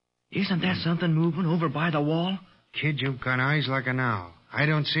 Isn't that something moving over by the wall? Kid, you've got eyes like an owl. I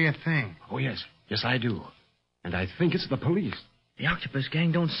don't see a thing. Oh, yes. Yes, I do. And I think it's the police. The octopus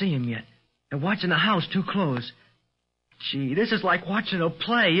gang don't see him yet. They're watching the house too close. Gee, this is like watching a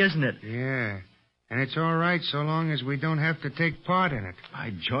play, isn't it? Yeah. And it's all right so long as we don't have to take part in it.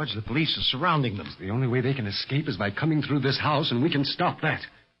 By George, the police are surrounding them. The only way they can escape is by coming through this house, and we can stop that.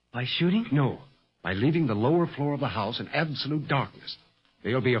 By shooting? No. By leaving the lower floor of the house in absolute darkness.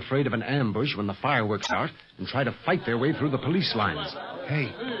 They'll be afraid of an ambush when the fireworks start and try to fight their way through the police lines.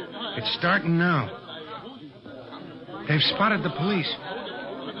 Hey, it's starting now. They've spotted the police.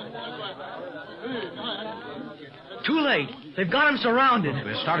 Too late. They've got him surrounded.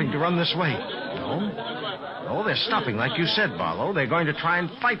 They're starting to run this way. No, they're stopping, like you said, Barlow. They're going to try and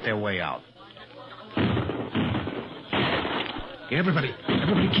fight their way out. Everybody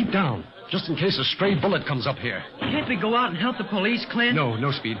keep down. Just in case a stray bullet comes up here. Can't we go out and help the police, Clint?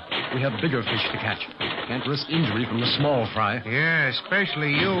 No, Speed. We have bigger fish to catch. Can't risk injury from the small fry. Yeah,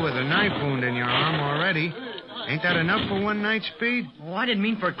 especially you with a knife wound in your arm already. Ain't that enough for one night, Speed? Oh, I didn't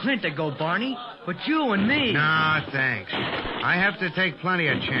mean for Clint to go, Barney, but you and me. Nah, thanks. I have to take plenty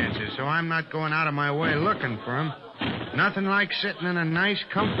of chances, so I'm not going out of my way looking for him. Nothing like sitting in a nice,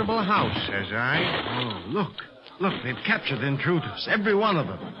 comfortable house, says I. Oh, look. Look, they've captured the intruders, every one of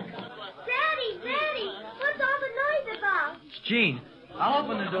them. Daddy, what's all the noise about? It's Gene. I'll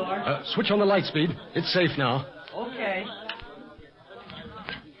open the door. Switch on the light, Speed. It's safe now. Okay.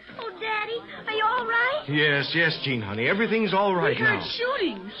 Oh, Daddy, are you all right? Yes, Gene, honey. Everything's all right We heard now.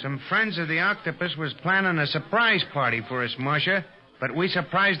 shooting. Some friends of the octopus was planning a surprise party for us, Marcia. But we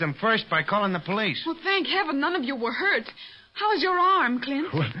surprised them first by calling the police. Well, thank heaven none of you were hurt. How's your arm,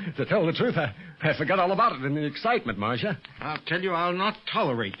 Clint? Well, to tell the truth, I forgot all about it in the excitement, Marcia. I'll tell you, I'll not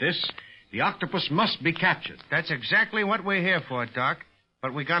tolerate this. The octopus must be captured. That's exactly what we're here for, Doc.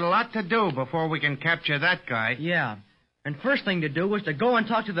 But we got a lot to do before we can capture that guy. Yeah. And first thing to do was to go and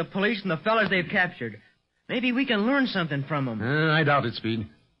talk to the police and the fellas they've captured. Maybe we can learn something from them. I doubt it, Speed.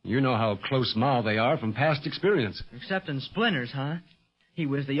 You know how close-mouthed they are from past experience. Except in Splinters, huh? He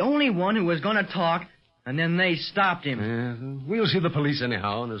was the only one who was going to talk, and then they stopped him. We'll see the police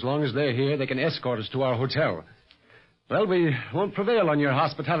anyhow, and as long as they're here, they can escort us to our hotel. Well, we won't prevail on your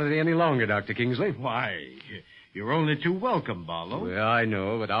hospitality any longer, Dr. Kingsley. Why, you're only too welcome, Barlow. Well, I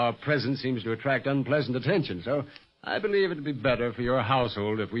know, but our presence seems to attract unpleasant attention, so I believe it'd be better for your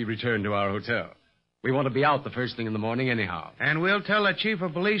household if we return to our hotel. We want to be out the first thing in the morning anyhow. And we'll tell the chief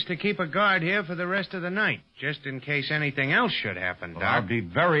of police to keep a guard here for the rest of the night, just in case anything else should happen, Doc. I'll be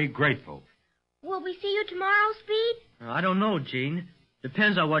very grateful. Will we see you tomorrow, Speed? I don't know, Gene.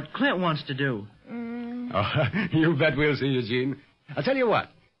 Depends on what Clint wants to do. Oh, you bet we'll see you, Gene. I'll tell you what.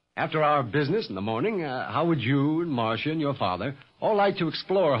 After our business in the morning, how would you and Marcia and your father all like to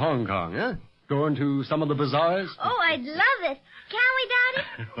explore Hong Kong, huh? Go into some of the bazaars? Oh, I'd love it. Can we,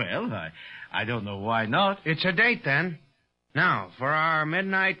 Daddy? Well, I don't know why not. It's a date, then. Now, for our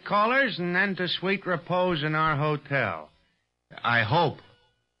midnight callers, and then to sweet repose in our hotel. I hope.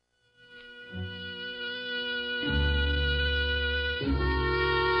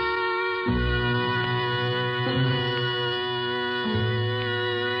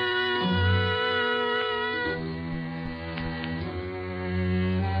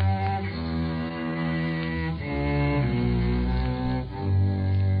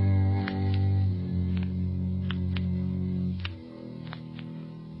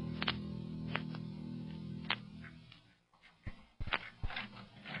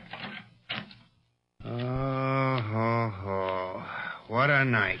 a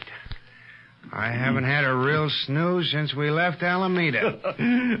night. I haven't had a real snooze since we left Alameda.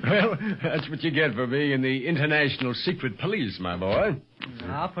 Well, that's what you get for being in the International Secret Police, my boy.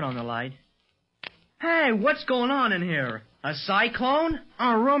 I'll put on the light. Hey, what's going on in here? A cyclone?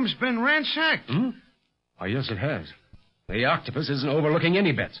 Our room's been ransacked. Oh, yes, it has. The octopus isn't overlooking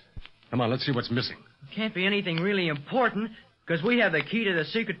any bets. Come on, let's see what's missing. Can't be anything really important, because we have the key to the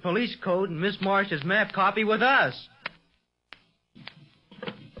secret police code and Miss Marsh's map copy with us.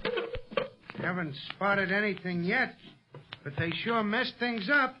 Haven't spotted anything yet, but they sure messed things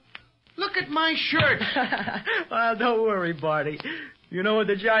up. Look at my shirt. Well, don't worry, Barty. You know what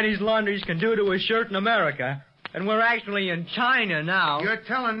the Chinese laundries can do to a shirt in America, and we're actually in China now. You're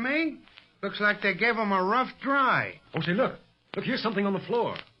telling me? Looks like they gave 'em a rough dry. Oh, say, look. Look, here's something on the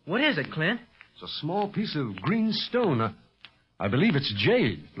floor. What is it, Clint? It's a small piece of green stone. I believe it's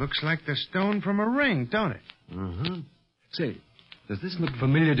jade. Looks like the stone from a ring, don't it? Uh-huh. Say, does this look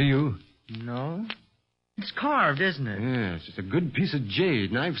familiar to you? No. It's carved, isn't it? Yes, it's a good piece of jade,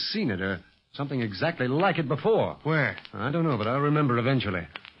 and I've seen it, or something exactly like it before. Where? I don't know, but I'll remember eventually.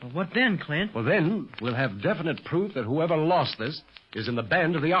 Well, what then, Clint? Well, then, we'll have definite proof that whoever lost this is in the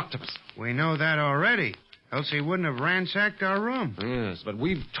band of the octopus. We know that already. Else he wouldn't have ransacked our room. Yes, but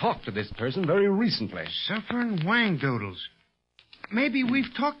we've talked to this person very recently. Suffering wangdoodles. Maybe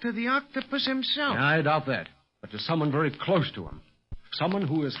we've talked to the octopus himself. I doubt that. But to someone very close to him. Someone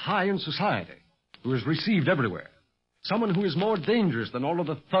who is high in society. Who is received everywhere. Someone who is more dangerous than all of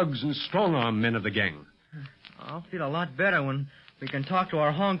the thugs and strong-arm men of the gang. I'll feel a lot better when we can talk to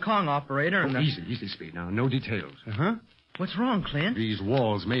our Hong Kong operator and... Easy, Speed. Now, no details. Uh-huh. What's wrong, Clint? These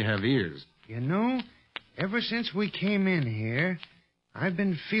walls may have ears. You know, ever since we came in here, I've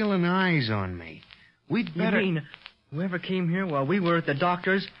been feeling eyes on me. We'd better... You mean whoever came here while we were at the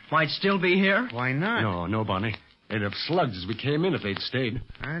doctor's might still be here? Why not? No, Bonnie. They'd have slugged as we came in if they'd stayed.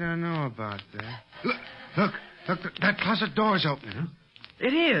 I don't know about that. Look, that closet door's open. Huh?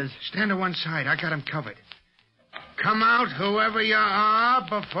 It is. Stand to one side. I got him covered. Come out, whoever you are,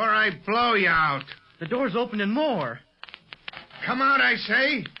 before I blow you out. The door's opening more. Come out, I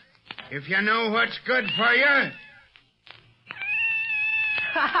say. If you know what's good for you.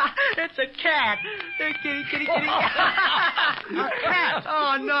 It's a cat. Kitty. A cat?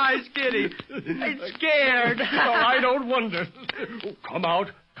 Oh, nice, kitty. It's scared. Oh, I don't wonder. Come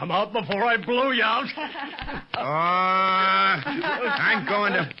out before I blow you out. I'm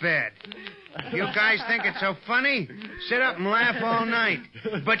going to bed. You guys think it's so funny? Sit up and laugh all night.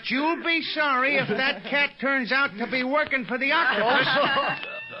 But you'll be sorry if that cat turns out to be working for the octopus.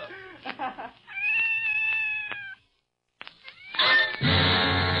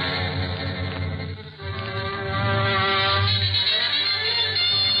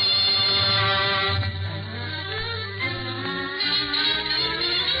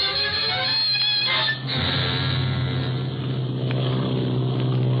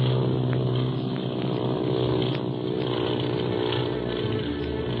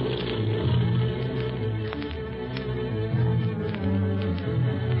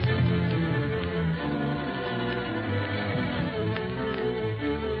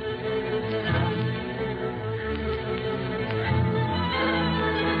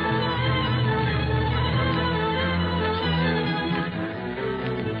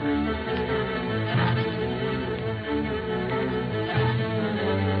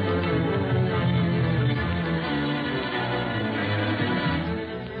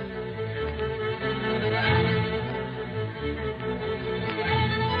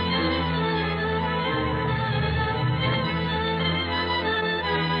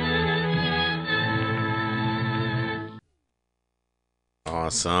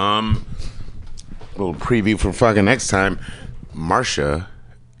 Awesome. Little preview for fucking next time. Marcia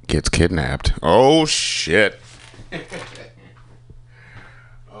gets kidnapped. Oh, shit.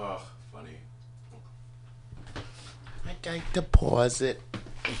 Oh, funny. I got to pause it.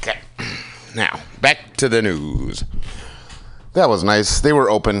 Okay. Now, back to the news. That was nice. They were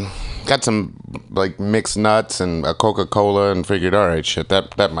open. Got some, like, mixed nuts and a Coca-Cola and figured, all right, shit,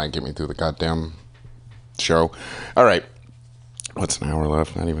 that might get me through the goddamn show. All right. What's an hour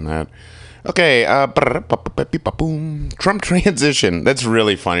left? Not even that. Okay. Trump transition. That's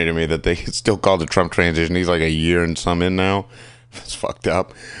really funny to me that they still call it Trump transition. He's like a year and some in now. That's fucked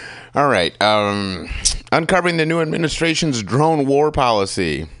up. All right. Uncovering the new administration's drone war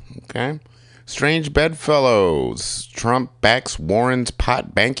policy. Okay. Strange bedfellows. Trump backs Warren's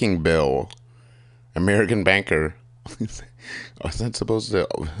pot banking bill. American banker. Is that supposed to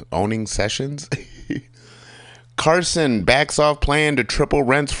owning Sessions? Carson backs off plan to triple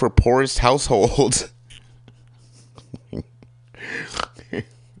rents for poorest households.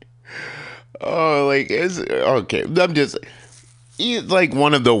 Oh, like, okay. He's like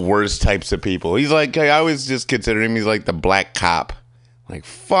one of the worst types of people. He's like, I always just consider him, he's like the black cop. Like,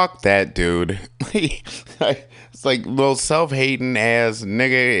 fuck that dude. It's like most self-hating ass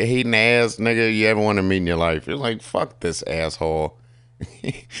nigga you ever want to meet in your life. You're like, fuck this asshole.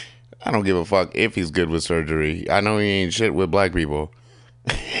 I don't give a fuck if he's good with surgery. I know he ain't shit with black people.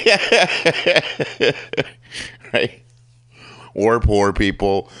 Right? Or poor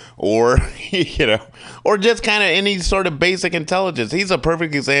people, or, you know, or just kind of any sort of basic intelligence. He's a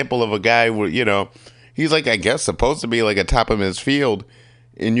perfect example of a guy where, you know, he's like, I guess, supposed to be like a top of his field,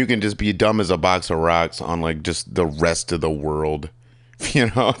 and you can just be dumb as a box of rocks on like just the rest of the world. You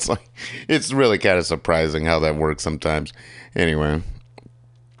know, it's like, it's really kind of surprising how that works sometimes. Anyway,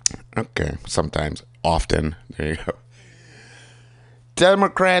 okay, sometimes, often. There you go.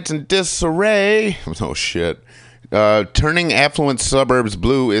 Democrats in disarray. Oh, shit. Turning affluent suburbs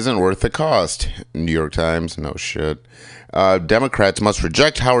blue isn't worth the cost. New York Times. No shit. Democrats must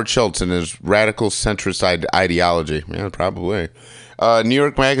reject Howard Schultz and his radical centrist ideology. Yeah, probably. New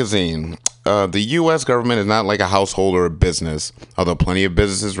York Magazine. The U.S. government is not like a household or a business, although plenty of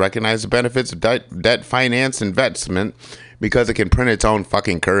businesses recognize the benefits of debt finance investment because it can print its own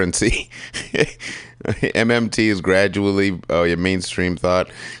fucking currency. MMT is gradually, mainstream thought,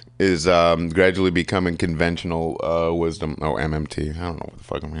 is gradually becoming conventional wisdom. Oh, MMT. I don't know what the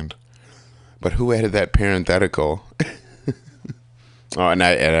fuck it means. But who added that parenthetical? Oh, and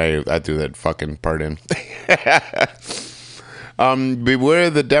I threw that fucking part in. Beware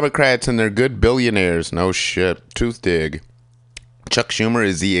the Democrats and their good billionaires. No shit. Truth dig. Chuck Schumer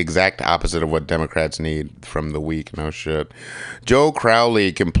is the exact opposite of what Democrats need from the week. No shit. Joe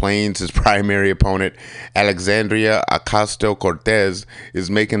Crowley complains his primary opponent, Alexandria Ocasio-Cortez, is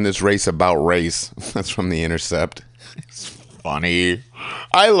making this race about race. That's from The Intercept. It's funny.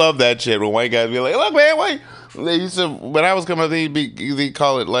 I love that shit when white guys be like, look, man, white. They used to, when I was coming up, they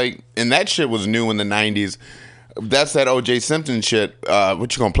call it like, and that shit was new in the 90s. That's that O.J. Simpson shit.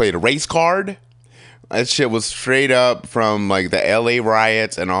 What you gonna play, the race card? That shit was straight up from like the LA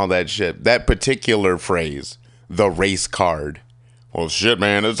riots and all that shit. That particular phrase, the race card. Well, shit,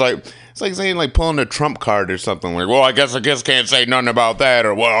 man. It's like saying like pulling a Trump card or something. Like, well, I guess can't say nothing about that.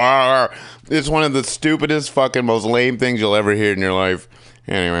 Or well, it's one of the stupidest, fucking, most lame things you'll ever hear in your life.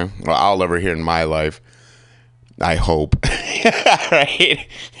 Anyway, well, I'll ever hear in my life. I hope. Right?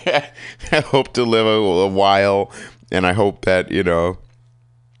 I hope to live a while, and I hope that you know,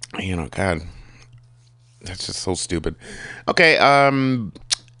 God. That's just so stupid. Okay,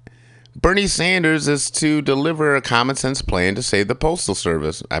 Bernie Sanders is to deliver a common sense plan to save the Postal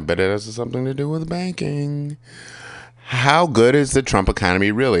Service. I bet it has something to do with banking. How good is the Trump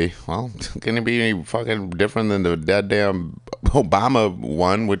economy really? Well, it's going to be any fucking different than the goddamn Obama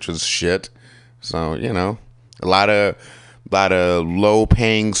one, which was shit. So, you know, a lot of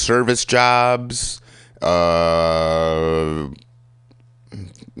low-paying service jobs. That's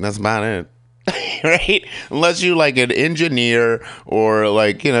about it. Right? Unless you're like an engineer or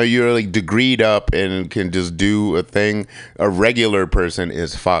like, you know, you're like degreed up and can just do a thing, a regular person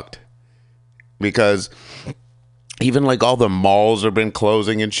is fucked. Because even like all the malls have been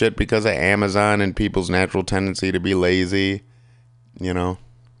closing and shit because of Amazon and people's natural tendency to be lazy. You know?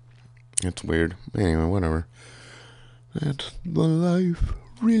 It's weird. Anyway, whatever. That's the life,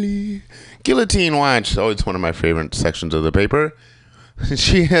 really. Guillotine Watch. Oh, it's one of my favorite sections of the paper.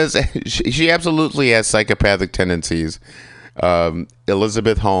 She absolutely has psychopathic tendencies.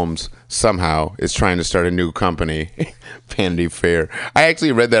 Elizabeth Holmes somehow is trying to start a new company, Vanity Fair. I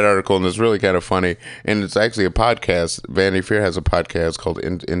actually read that article and it's really kind of funny. And it's actually a podcast. Vanity Fair has a podcast called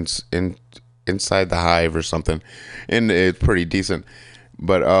Inside the Hive or something, and it's pretty decent.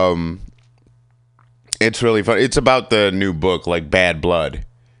 But it's really fun. It's about the new book, like Bad Blood,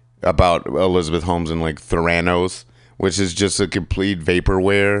 about Elizabeth Holmes and like Theranos, which is just a complete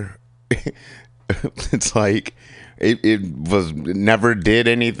vaporware. It's like it was never did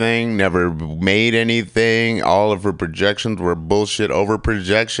anything, never made anything. All of her projections were bullshit over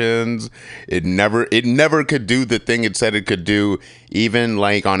projections. It never could do the thing it said it could do, even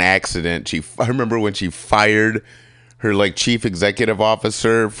like on accident. I remember when she fired her like chief executive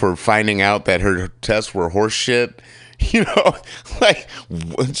officer for finding out that her tests were horse shit. You know, like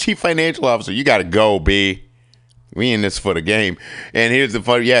chief financial officer, you got to go, B. We in this for the game. And here's the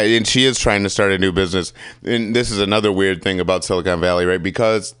fun. Yeah, and she is trying to start a new business. And this is another weird thing about Silicon Valley, right?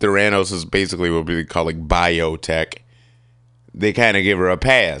 Because Theranos is basically what we call like biotech. They kind of give her a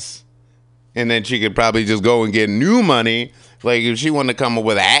pass. And then she could probably just go and get new money. Like if she wanted to come up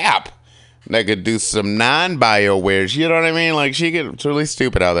with an app that could do some non-bio wares, you know what I mean? Like it's really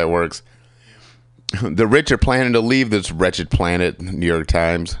stupid how that works. The rich are planning to leave this wretched planet, New York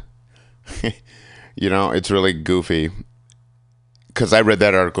Times. You know, it's really goofy. Because I read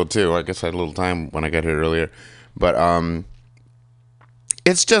that article too. I guess I had a little time when I got here earlier. But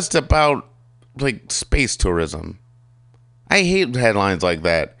it's just about, like, space tourism. I hate headlines like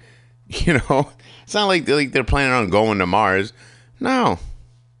that. You know, it's not like they're planning on going to Mars. No.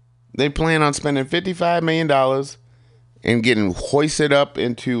 They plan on spending $55 million and getting hoisted up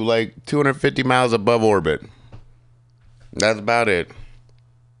into like 250 miles above orbit. That's about it.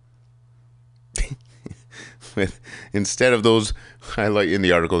 Instead of those, I like in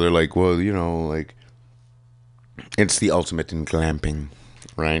the article, they're like, well, you know, like, it's the ultimate in glamping,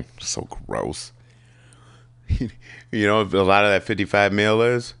 right? So gross. You know, a lot of that 55 mil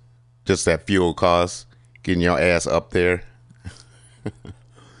is just that fuel cost, getting your ass up there.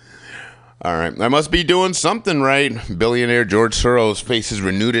 All right, I must be doing something right. Billionaire George Soros faces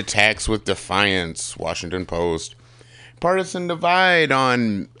renewed attacks with defiance. Washington Post. Partisan divide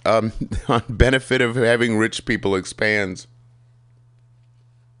on benefit of having rich people expands.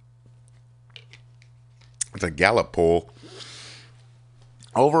 It's a Gallup poll.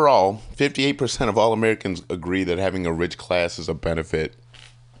 Overall, 58% of all Americans agree that having a rich class is a benefit.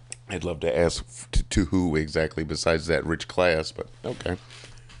 I'd love to ask to who exactly besides that rich class, but okay.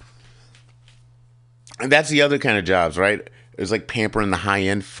 And that's the other kind of jobs, right? It's like pampering the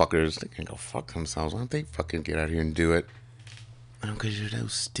high-end fuckers. They can go fuck themselves. Why don't they fucking get out here and do it? Oh, because you're so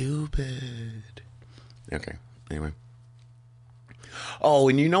stupid. Okay, anyway. Oh,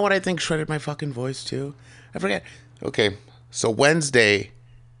 and you know what I think shredded my fucking voice, too? I forget. Okay, so Wednesday,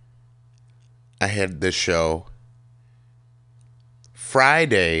 I had this show.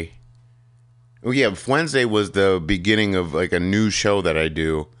 Friday, oh yeah, Wednesday was the beginning of like a new show that I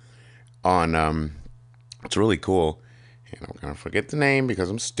do on, it's really cool. And I'm going to forget the name because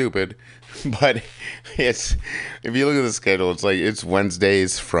I'm stupid. But it's, if you look at the schedule, it's like, it's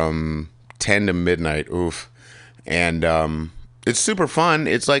Wednesdays from 10 to midnight. Oof. And it's super fun.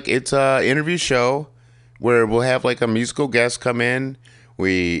 It's like, it's a interview show where we'll have like a musical guest come in.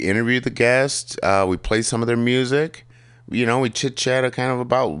 We interview the guest. We play some of their music. You know, we chit-chat kind of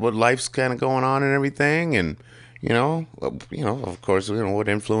about what life's kind of going on and everything. And, you know, of course, you know, what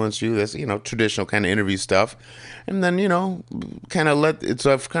influenced you. That's, you know, traditional kind of interview stuff. And then, you know, kind of it's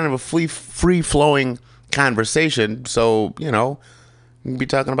a kind of a free-flowing conversation. So, you know, we can be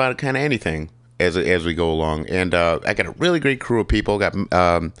talking about kind of anything as we go along. And I got a really great crew of people. Got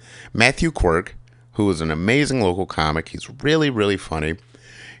Matthew Quirk, who is an amazing local comic. He's really, really funny.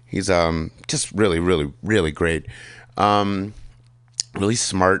 He's just really, really, really great. Really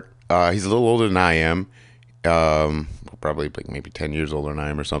smart. He's a little older than I am. Probably like maybe 10 years older than I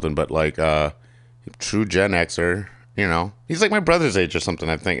am or something, but like true Gen Xer, you know. He's like my brother's age or something,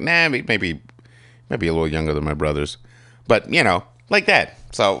 I think. Nah, maybe a little younger than my brothers. But, you know, like that.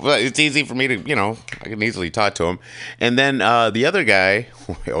 So it's easy for me to, you know, I can easily talk to him. And then the other guy,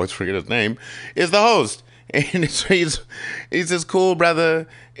 I always forget his name, is the host. And he's this cool brother,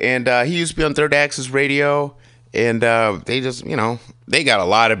 and he used to be on Third Axis Radio. And they just, you know, they got a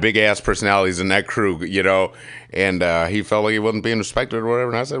lot of big-ass personalities in that crew, you know. And he felt like he wasn't being respected or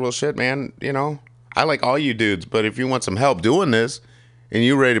whatever. And I said, well, shit, man, you know, I like all you dudes. But if you want some help doing this and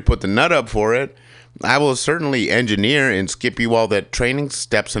you're ready to put the nut up for it, I will certainly engineer and skip you all that training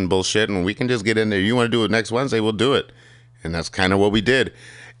steps and bullshit. And we can just get in there. You want to do it next Wednesday, we'll do it. And that's kind of what we did.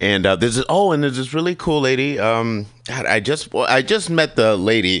 And there's this really cool lady. God, I just met the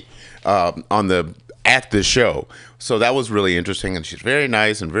lady at the show. So that was really interesting, and she's very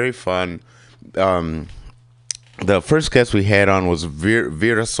nice and very fun. The first guest we had on was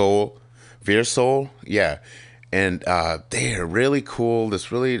Vera Soul, yeah. And they are really cool.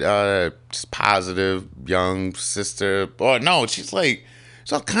 This really just positive young sister. Oh no, she's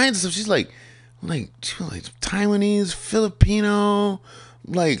all kinds of stuff. She's like Taiwanese, Filipino,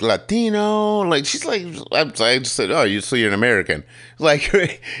 like Latino, like she's like, I just said, oh, so you're an American, like,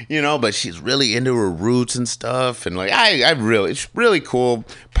 you know, but she's really into her roots and stuff, and like, it's really cool,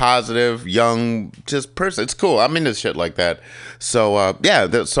 positive, young, just person. It's cool. I'm into shit like that. So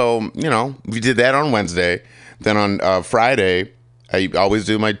yeah, so you know, we did that on Wednesday. Then on Friday, I always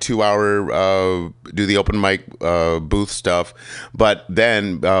do my 2-hour do the open mic booth stuff, but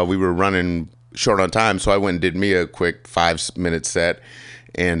then we were running short on time, so I went and did me a quick 5-minute set.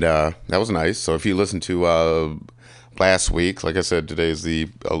 And that was nice. So if you listen to last week, like I said, today is the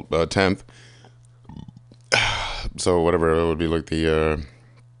 10th. So whatever, it would be like the,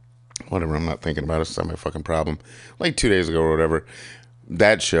 whatever, I'm not thinking about it. It's not my fucking problem. Like 2 days ago or whatever.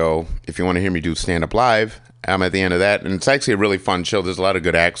 That show, if you want to hear me do stand-up live, I'm at the end of that. And it's actually a really fun show. There's a lot of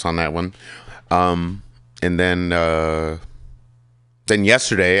good acts on that one. And then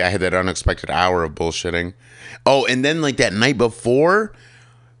yesterday I had that unexpected hour of bullshitting. Oh, and then like that night before,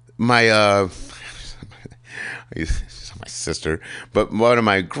 my my sister, but one of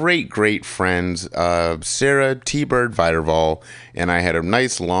my great friends, Sarah T-Bird Viterval, and I had a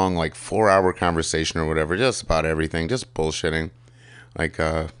nice long like 4-hour conversation or whatever, just about everything, just bullshitting. Like,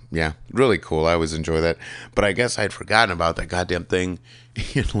 yeah, really cool. I always enjoy that. But I guess I'd forgotten about that goddamn thing.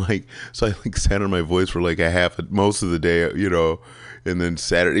 And like, so I like sat on my voice for like most of the day, you know, and then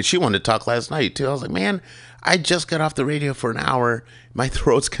Saturday. She wanted to talk last night too. I was like, man, I just got off the radio for an hour. My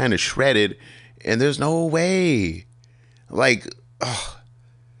throat's kind of shredded, and there's no way. Like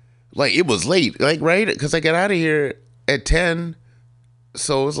it was late, like, right? Because I got out of here at 10.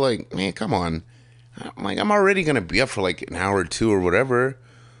 So it was like, man, come on. I'm like, I'm already going to be up for like an hour or two or whatever.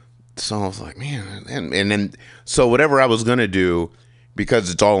 So I was like, man. And then, so whatever I was going to do, because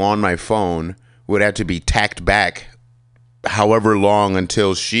it's all on my phone, would have to be tacked back however long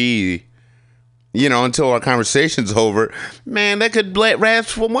until until our conversation's over. Man, that could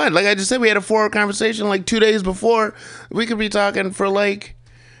last for what? Like I just said, we had a 4-hour conversation like 2 days before. We could be talking for like,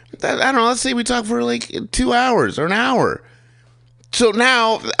 I don't know, let's say we talk for like 2 hours or an hour. So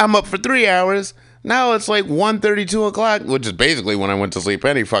now I'm up for 3 hours. Now it's like 1:30, 2 o'clock, which is basically when I went to sleep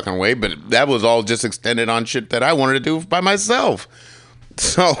any fucking way, but that was all just extended on shit that I wanted to do by myself.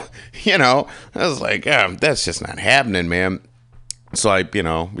 So, I was like, that's just not happening, man. So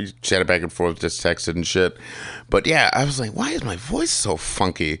we chatted back and forth, just texted and shit. But yeah, I was like, why is my voice so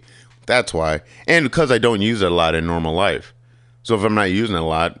funky? That's why. And because I don't use it a lot in normal life. So if I'm not using it a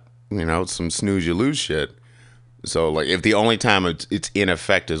lot, it's some snooze you lose shit. So like if the only time it's in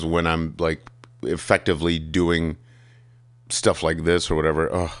effect is when I'm like effectively doing stuff like this or whatever,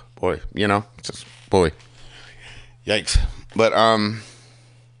 oh boy, just boy. Yikes.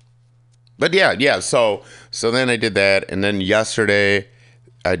 But yeah, so then I did that, and then yesterday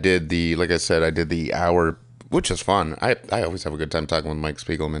I did the hour, which is fun. I always have a good time talking with Mike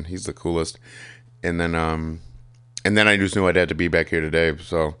Spiegelman. He's the coolest. And then I just knew I'd have to be back here today.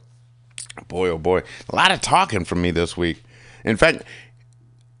 So boy, oh boy, a lot of talking from me this week. In fact,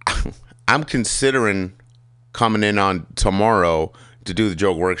 I'm considering coming in on tomorrow to do the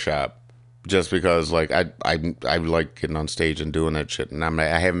joke workshop. Just because, like, I like getting on stage and doing that shit, and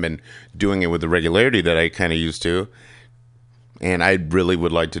I haven't been doing it with the regularity that I kind of used to, and I really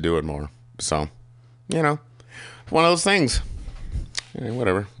would like to do it more. So, one of those things.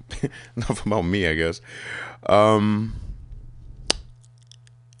 Whatever. Enough about me, I guess. Oh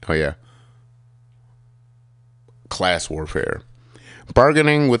yeah. Class warfare.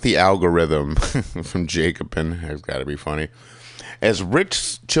 Bargaining with the algorithm from Jacobin has got to be funny. As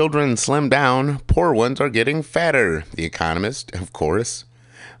rich children slim down, poor ones are getting fatter. The Economist, of course.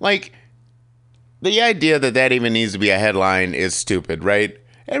 Like, the idea that even needs to be a headline is stupid, right?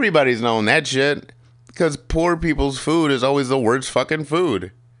 Everybody's known that shit. Because poor people's food is always the worst fucking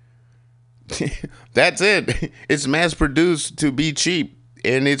food. That's it. It's mass produced to be cheap.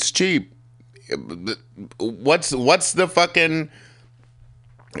 And it's cheap. What's the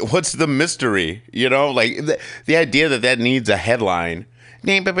mystery? Like the idea that needs a headline.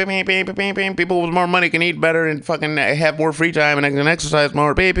 People with more money can eat better and fucking have more free time and can exercise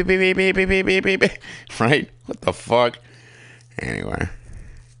more. Right? What the fuck? Anyway.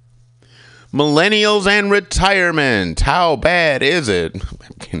 Millennials and retirement. How bad is it?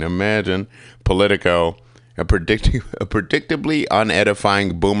 I can imagine. Politico. A predictably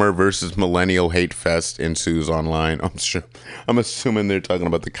unedifying boomer versus millennial hate fest ensues online. I'm assuming they're talking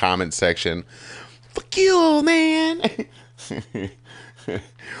about the comment section. Fuck you, man.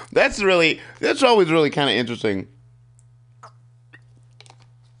 That's always really kind of interesting.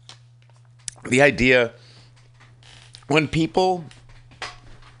 The idea when people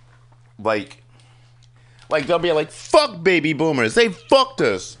like they'll be like, fuck baby boomers, they fucked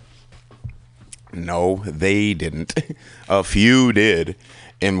us. No, they didn't. A few did,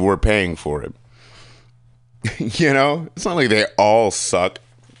 and we're paying for it. It's not like they all suck.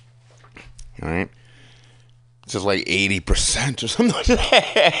 All right? It's just like 80% or something.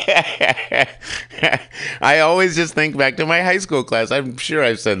 I always just think back to my high school class. I'm sure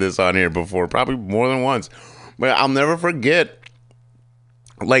I've said this on here before, probably more than once. But I'll never forget,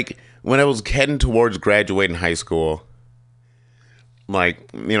 like, when I was heading towards graduating high school,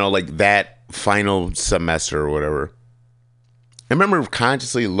 like that final semester or whatever. I remember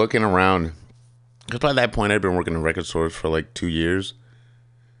consciously looking around, because by that point I'd been working in record stores for like 2 years,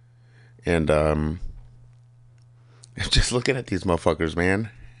 and just looking at these motherfuckers, man,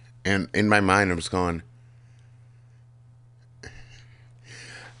 and in my mind I was going,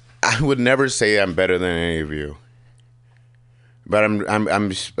 I would never say I'm better than any of you. But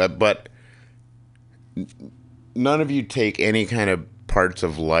but none of you take any kind of parts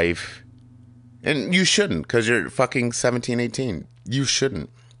of life, and you shouldn't, because you're fucking 17, 18. You shouldn't.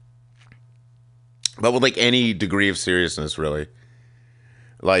 But with like any degree of seriousness, really.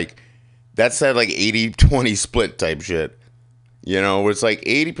 Like, that's that like 80-20 split type shit. You know, where it's like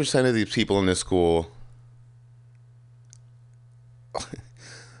 80% of these people in this school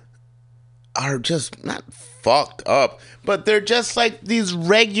are just not fucked up, but they're just like these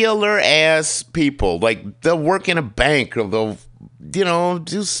regular ass people. Like, they'll work in a bank, or they'll, you know,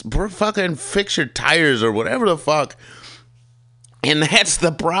 just fucking fix your tires or whatever the fuck. And that's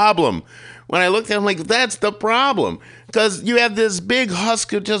the problem. When I looked at them, like, that's the problem. Because you have this big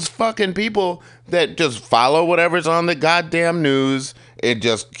husk of just fucking people that just follow whatever's on the goddamn news and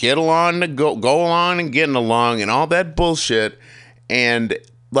just get along to go along and getting along and all that bullshit. And,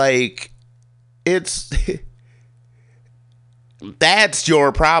 like, it's... that's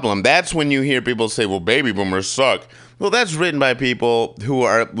your problem. That's when you hear people say, well, baby boomers suck. Well, that's written by people who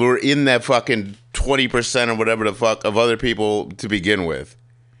are in that fucking 20% or whatever the fuck of other people to begin with.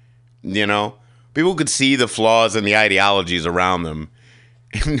 You know? People could see the flaws and the ideologies around them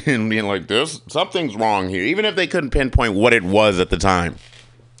and being like, something's wrong here. Even if they couldn't pinpoint what it was at the time.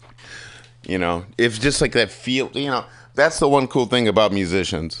 You know? It's just like that feel, you know, that's the one cool thing about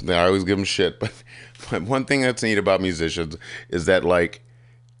musicians. I always give them shit, but one thing that's neat about musicians is that, like,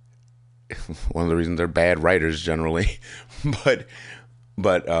 one of the reasons they're bad writers generally, but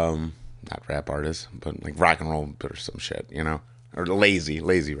not rap artists, but like rock and roll or some shit, you know, or lazy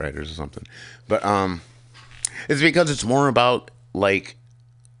writers or something. But it's because it's more about like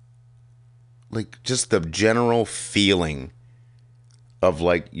just the general feeling of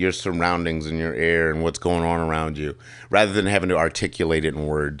like your surroundings and your air and what's going on around you, rather than having to articulate it in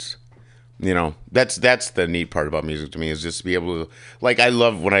words. You know, that's the neat part about music to me, is just to be able to, like, I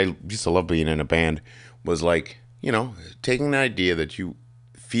used to love being in a band, was like, you know, taking an idea that you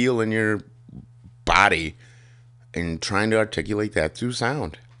feel in your body and trying to articulate that through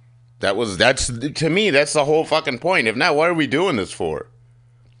sound. That's to me, that's the whole fucking point. If not, what are we doing this for?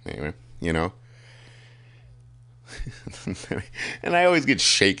 Anyway, you know. And I always get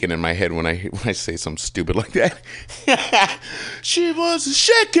shaken in my head when I say something stupid like that. She was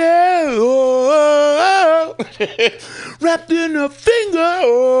shaking, oh, wrapped in a finger.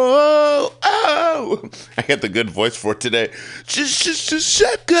 Oh, oh. I got the good voice for it today.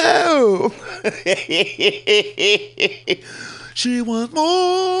 Shaking. She was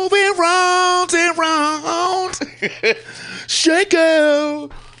moving round and round. Shaking.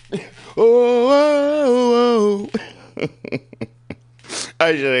 Oh, oh, oh.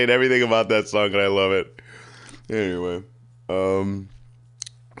 I just hate everything about that song, and I love it. Anyway,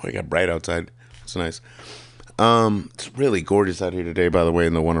 it got bright outside. It's nice. It's really gorgeous out here today, by the way,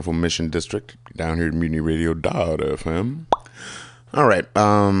 in the wonderful Mission District down here at MutinyRadio.fm. All right.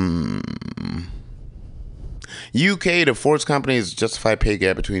 UK to force companies justify pay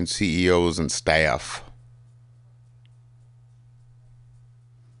gap between CEOs and staff.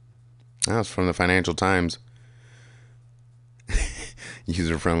 That's from the Financial Times.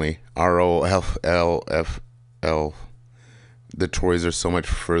 User-friendly. ROLFL. The Tories are so much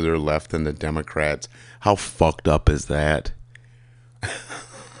further left than the Democrats. How fucked up is that?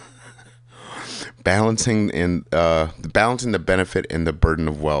 Balancing the benefit and the burden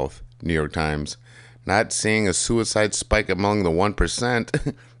of wealth. New York Times. Not seeing a suicide spike among the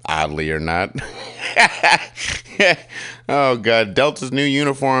 1%. Oddly or not. Oh, God. Delta's new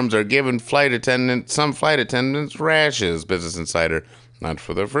uniforms are giving some flight attendants rashes. Business Insider. Not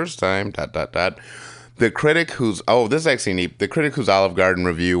for the first time. ... The critic whose... Oh, this is actually neat. The critic whose Olive Garden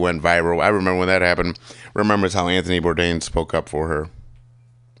review went viral. I remember when that happened. Remembers how Anthony Bourdain spoke up for her.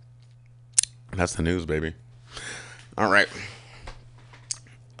 That's the news, baby. All right.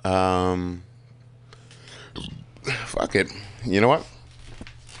 Fuck it. You know what?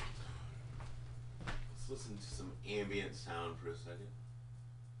 Let's listen to some ambient sound for a second.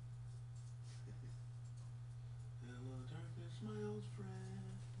 Hello, darkness, my old friend.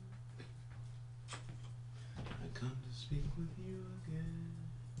 I come to speak with you again.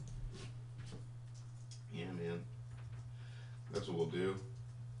 Yeah, man. That's what we'll do.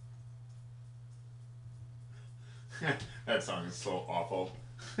 That song is so awful.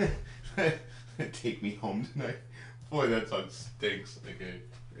 Take Me Home Tonight. Boy, that song stinks. Okay.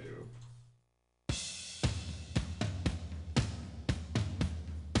 Anyway.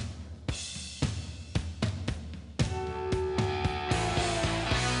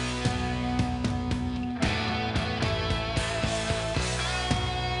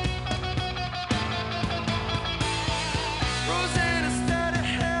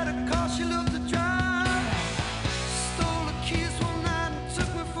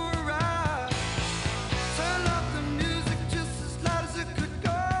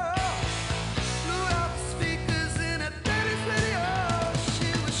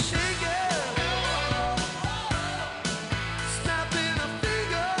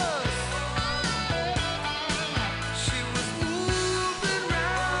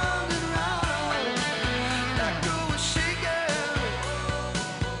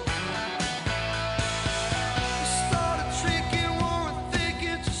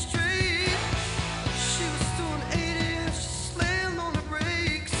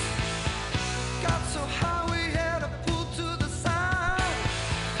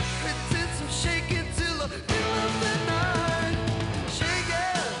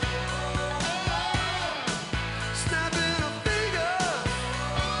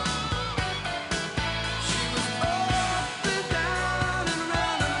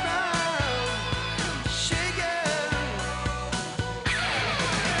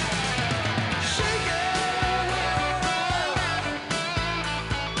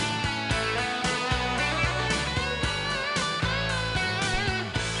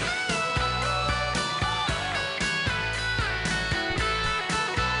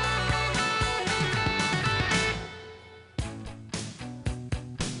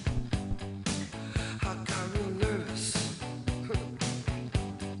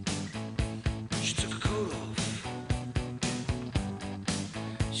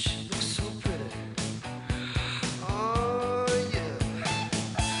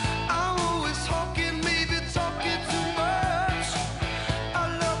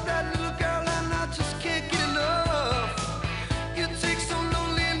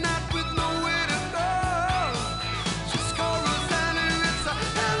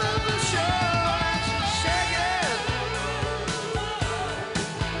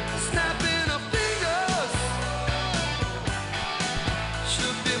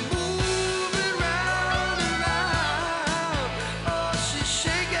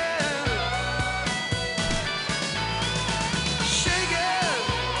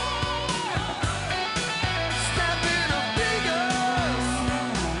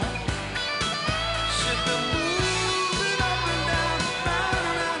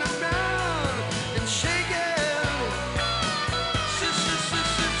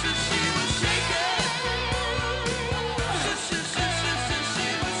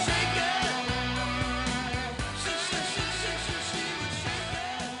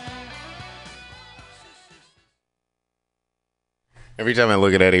 Every time I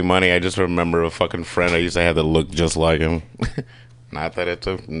look at Eddie Money, I just remember a fucking friend I used to have that looked just like him. Not that it's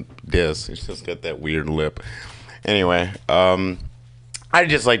a diss. He's just got that weird lip. Anyway, I'd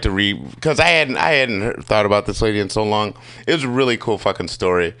just like to read, because I hadn't thought about this lady in so long. It was a really cool fucking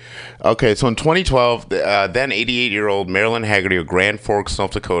story. Okay, so in 2012, then 88-year-old Marilyn Haggerty of Grand Forks,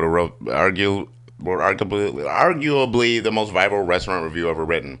 North Dakota, wrote arguably the most viral restaurant review ever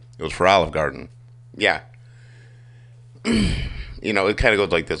written. It was for Olive Garden. Yeah. You know, it kind of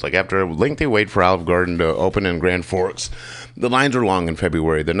goes like this. Like, after a lengthy wait for Olive Garden to open in Grand Forks, the lines are long in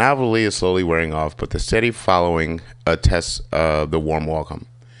February. The novelty is slowly wearing off, but the steady following attests the warm welcome.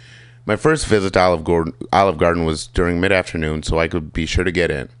 My first visit to Olive Garden was during mid-afternoon, so I could be sure to get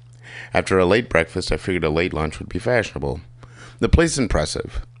in. After a late breakfast, I figured a late lunch would be fashionable. The place is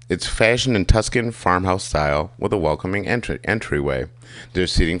impressive. It's fashioned in Tuscan farmhouse style with a welcoming entryway.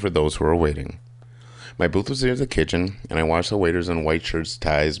 There's seating for those who are waiting. My booth was near the kitchen, and I watched the waiters in white shirts,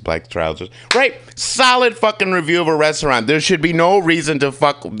 ties, black trousers. Right? Solid fucking review of a restaurant. There should be no reason to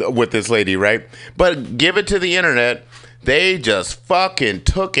fuck with this lady, right? But give it to the internet. They just fucking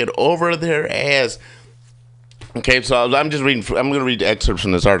took it over their ass. Okay, so I'm going to read excerpts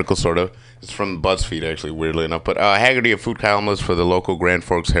from this article, sort of. It's from BuzzFeed, actually, weirdly enough. But Haggerty, a food columnist for the local Grand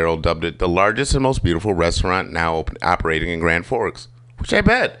Forks Herald, dubbed it the largest and most beautiful restaurant now operating in Grand Forks. Which I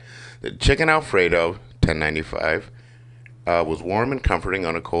bet. The chicken Alfredo, $10.95, was warm and comforting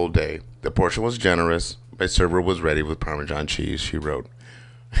on a cold day. The portion was generous. My server was ready with Parmesan cheese, she wrote.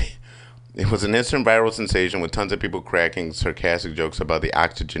 It was an instant viral sensation with tons of people cracking sarcastic jokes about the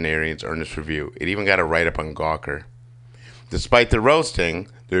octogenarian's earnest review. It even got a write-up on Gawker. Despite the roasting,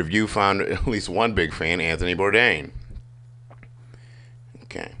 the review found at least one big fan, Anthony Bourdain.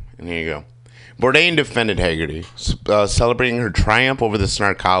 Okay, and here you go. Bourdain defended Haggerty, celebrating her triumph over the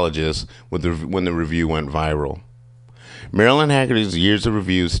snarkologist when the review went viral. Marilyn Haggerty's years of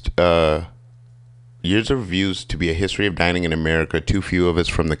reviews to be a history of dining in America too few of us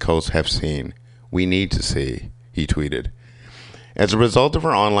from the coast have seen. We need to see, he tweeted. As a result of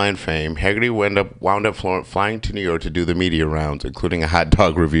her online fame, Haggerty wound up flying to New York to do the media rounds, including a hot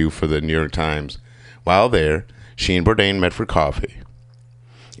dog review for the New York Times. While there, she and Bourdain met for coffee.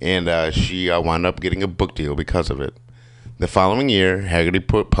 And she wound up getting a book deal because of it. The following year, Haggerty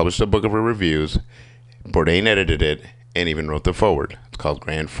published a book of her reviews. Bourdain edited it and even wrote the foreword. It's called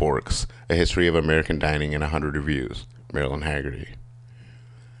Grand Forks, A History of American Dining in 100 Reviews. Marilyn Haggerty.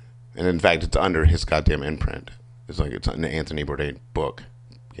 And in fact, it's under his goddamn imprint. It's like it's an Anthony Bourdain book,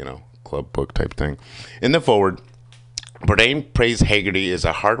 you know, club book type thing. In the foreword, Bourdain praised Haggerty as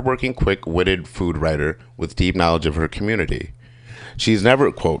a hardworking, quick-witted food writer with deep knowledge of her community. She is never,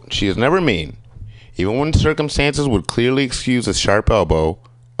 quote, she is never mean, even when circumstances would clearly excuse a sharp elbow,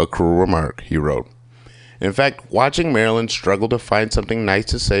 a cruel remark, he wrote. In fact, watching Marilyn struggle to find something nice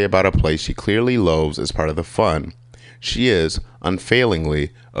to say about a place she clearly loathes as part of the fun, she is,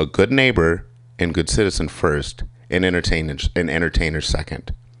 unfailingly, a good neighbor and good citizen first, and entertainer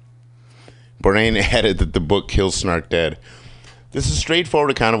second. Bourdain added that the book kills snark dead. This is a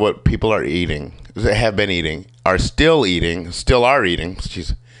straightforward account of what people are eating, have been eating, still are eating,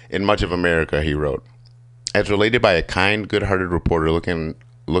 in much of America, he wrote. As related by a kind, good-hearted reporter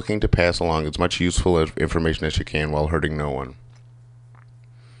looking to pass along as much useful information as she can while hurting no one.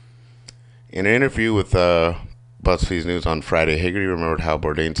 In an interview with BuzzFeed News on Friday, Haggerty remembered how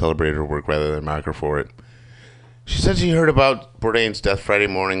Bourdain celebrated her work rather than mock her for it. She said she heard about Bourdain's death Friday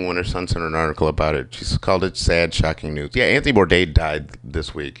morning when her son sent her an article about it. She called it sad, shocking news. Yeah, Anthony Bourdain died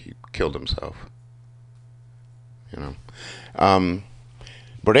this week. He killed himself. You know.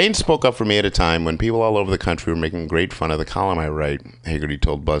 Bourdain spoke up for me at a time when people all over the country were making great fun of the column I write, Haggerty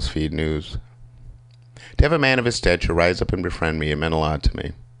told BuzzFeed News. To have a man of his stature rise up and befriend me, it meant a lot to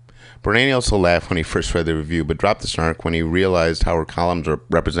me. Bourdain also laughed when he first read the review, but dropped the snark when he realized how her columns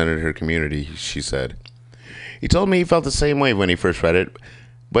represented her community, she said. He told me he felt the same way when he first read it,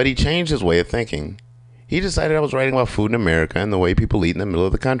 but he changed his way of thinking. He decided I was writing about food in America and the way people eat in the middle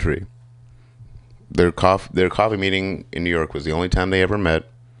of the country. Their coffee meeting in New York was the only time they ever met,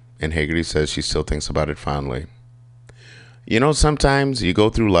 and Haggerty says she still thinks about it fondly. You know, sometimes you go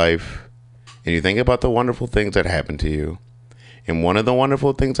through life and you think about the wonderful things that happen to you. And one of the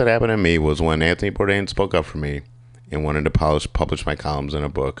wonderful things that happened to me was when Anthony Bourdain spoke up for me and wanted to publish my columns in a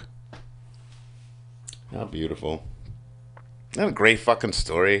book. How beautiful. Isn't that a great fucking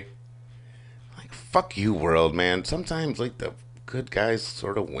story? Like, fuck you, world, man. Sometimes, like, the good guys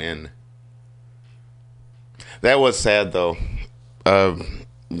sort of win. That was sad, though.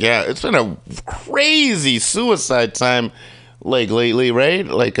 Yeah, it's been a crazy suicide time, like, lately, right?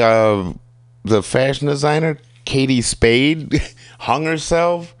 Like, the fashion designer, Katie Spade, hung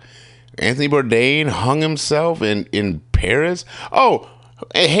herself. Anthony Bourdain hung himself in Paris. Oh,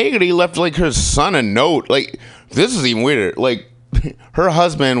 Haggerty left like her son a note. Like, this is even weirder. Like, her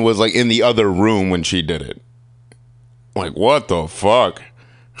husband was like in the other room when she did it. Like, what the fuck?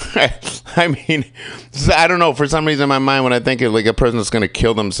 I mean, I don't know. For some reason in my mind, when I think of like a person that's going to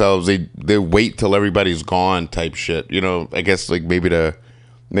kill themselves, they wait till everybody's gone type shit. You know, I guess like maybe to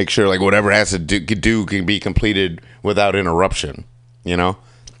make sure like whatever has to do can be completed without interruption, you know?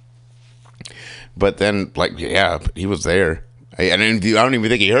 But then, like, yeah, he was there. I don't even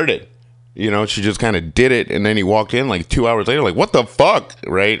think he heard it. You know, she just kind of did it, and then he walked in like 2 hours later, like, what the fuck?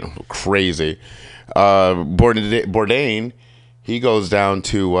 Right? Crazy. Bourdain, he goes down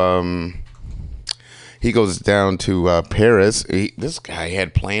to Paris. This guy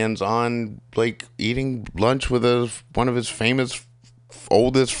had plans on like eating lunch with one of his famous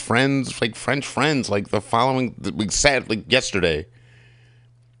oldest friends, like French friends, like we sat like yesterday.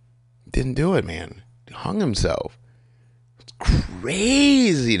 Didn't do it, man. Hung himself. It's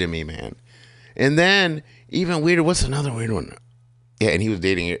crazy to me, man. And then even weirder, what's another weird one? Yeah, and he was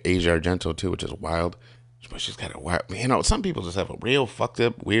dating Asia Argento too, which is wild. But she's got a wild, you know, some people just have a real fucked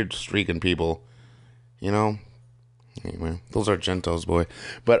up, weird streak in people. You know? Anyway, those are Argentos, boy.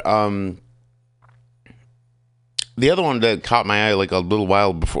 But the other one that caught my eye like a little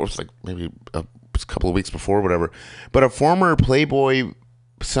while before, it's like maybe a couple of weeks before or whatever. But a former Playboy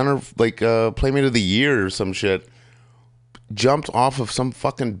center, like Playmate of the Year or some shit, jumped off of some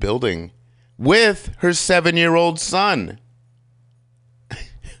fucking building with her 7-year-old son.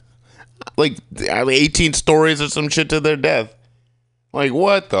 Like 18 stories or some shit to their death. Like,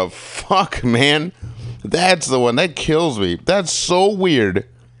 what the fuck, man? That's the one that kills me. That's so weird.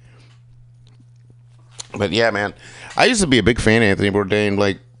 But yeah, man, I used to be a big fan of Anthony Bourdain.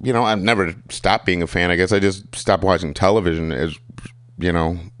 Like, you know, I've never stopped being a fan. I guess I just stopped watching television, as you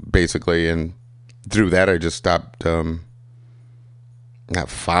know, basically, and through that I just stopped not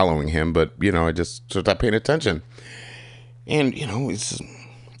following him, but you know, I just stopped paying attention. And you know, it's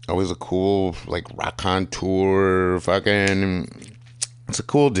always a cool like raconteur, fucking. It's a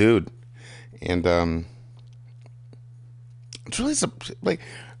cool dude, and it's really like.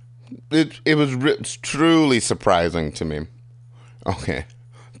 It was truly surprising to me. Okay,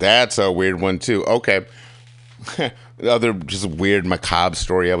 that's a weird one too. Okay, the other just weird macabre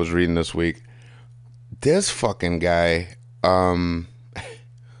story I was reading this week. This fucking guy,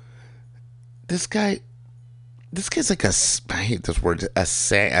 this guy's like I hate this word, a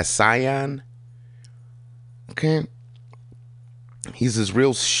scion. Okay, he's this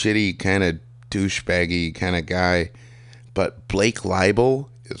real shitty kind of douchebaggy kind of guy, but Blake Libel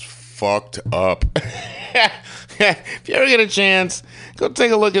is fucked up. If you ever get a chance, go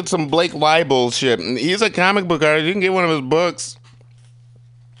take a look at some Blake Libel shit. He's a comic book artist. You can get one of his books.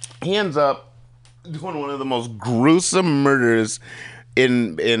 He ends up doing one of the most gruesome murders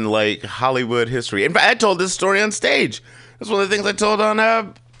in like Hollywood history. In fact, I told this story on stage. That's one of the things I told on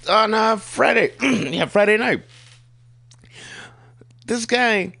Friday. Yeah, Friday night. This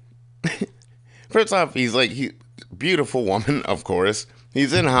guy, first off, he's beautiful woman, of course.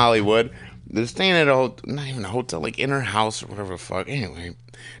 He's in Hollywood. They're staying at not even a hotel, like in her house or whatever the fuck. Anyway, it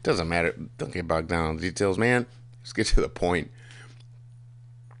doesn't matter. Don't get bogged down on the details, man. Let's get to the point.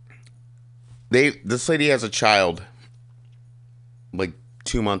 This lady has a child, like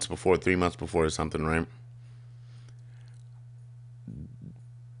 2 months before, 3 months before or something, right?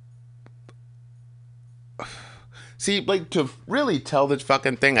 See, like, to really tell this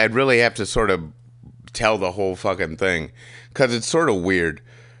fucking thing, I'd really have to sort of tell the whole fucking thing, because it's sort of weird.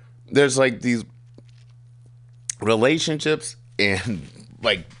 There's like these relationships, and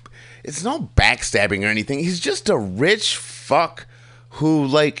like it's no backstabbing or anything. He's just a rich fuck who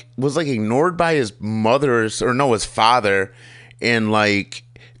like was like ignored by his his father, and like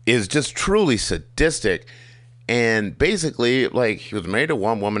is just truly sadistic. And basically, like, he was married to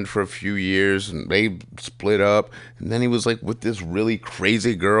one woman for a few years, and they split up. And then he was, like, with this really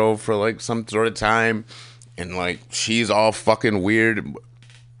crazy girl for, like, some sort of time. And, like, she's all fucking weird.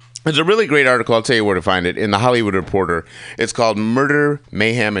 There's a really great article, I'll tell you where to find it, in the Hollywood Reporter. It's called Murder,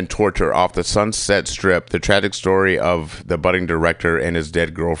 Mayhem, and Torture Off the Sunset Strip, the tragic story of the budding director and his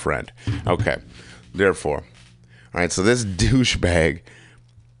dead girlfriend. Okay, therefore. All right, so this douchebag,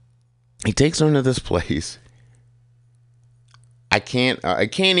 he takes her into this place. I can't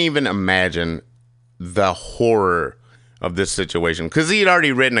even imagine the horror of this situation, because he had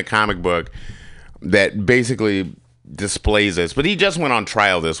already written a comic book that basically displays this, but he just went on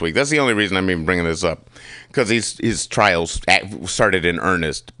trial this week. That's the only reason I'm even bringing this up, because his trials started in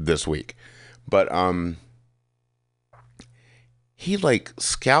earnest this week. But he like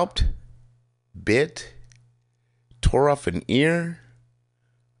scalped, bit, tore off an ear,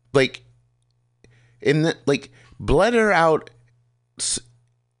 like, bled her out so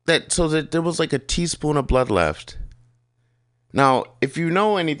that there was like a teaspoon of blood left. Now, if you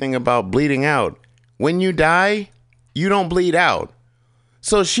know anything about bleeding out, when you die, you don't bleed out.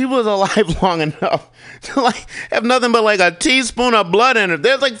 So she was alive long enough to like have nothing but like a teaspoon of blood in her.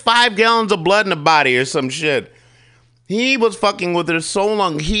 There's like 5 gallons of blood in the body or some shit. He was fucking with her so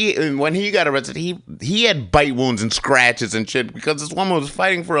long. When he got arrested, he had bite wounds and scratches and shit because this woman was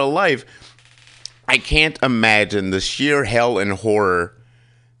fighting for her life. I can't imagine the sheer hell and horror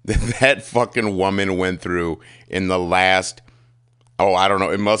that fucking woman went through in the last, I don't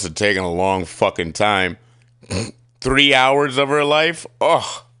know, it must have taken a long fucking time. 3 hours of her life?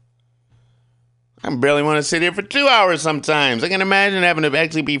 Oh, I barely want to sit here for 2 hours sometimes. I can imagine having to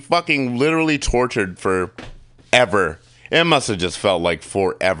actually be fucking literally tortured for ever. It must have just felt like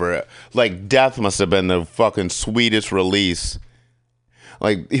forever. Like death must have been the fucking sweetest release.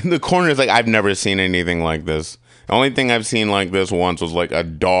 Like in the corner is like, I've never seen anything like this. The only thing I've seen like this once was like a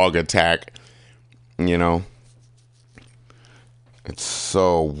dog attack. You know? It's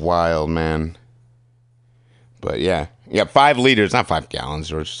so wild, man. But yeah, 5 liters, not 5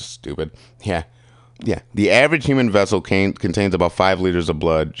 gallons, or it's just stupid. Yeah. The average human vessel contains about 5 liters of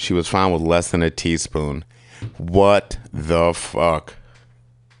blood. She was found with less than a teaspoon. What the fuck?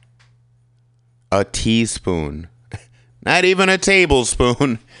 A teaspoon. Not even a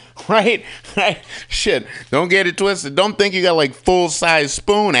tablespoon. Right? Shit. Don't get it twisted. Don't think you got like full-size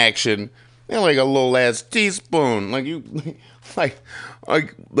spoon action. They're like a little ass teaspoon. Like you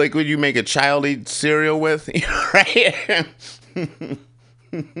like when you make a child eat cereal with, right?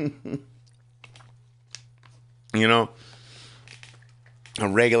 You know, a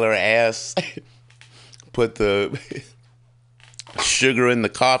regular ass. Put the sugar in the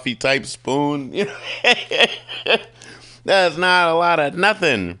coffee type spoon. You know? That's not a lot of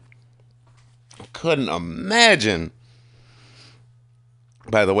nothing. I couldn't imagine.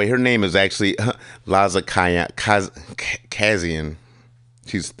 By the way, her name is actually Laza Kazian.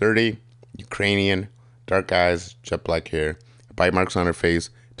 She's 30, Ukrainian, dark eyes, jet black hair, bite marks on her face,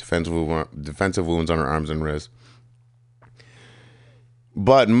 defensive wounds on her arms and wrists.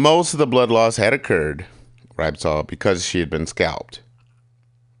 But most of the blood loss had occurred, Ribe saw, because she had been scalped.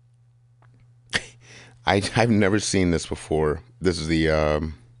 I've never seen this before. This is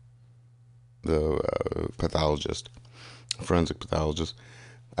the pathologist, forensic pathologist.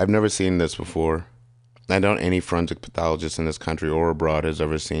 I've never seen this before. I doubt any forensic pathologist in this country or abroad has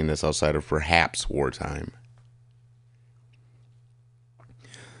ever seen this outside of perhaps wartime.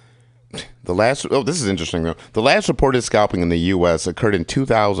 This is interesting though. The last reported scalping in the U.S. occurred in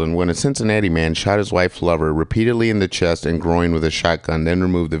 2000 when a Cincinnati man shot his wife's lover repeatedly in the chest and groin with a shotgun, then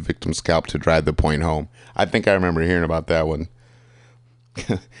removed the victim's scalp to drive the point home. I think I remember hearing about that one.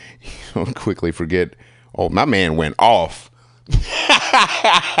 You don't quickly forget. Oh, my man went off.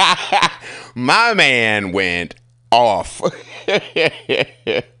 My man went off.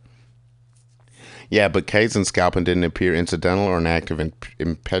 Yeah, but Kaisen's scalping didn't appear incidental or an act of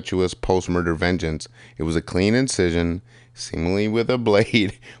impetuous post-murder vengeance. It was a clean incision, seemingly with a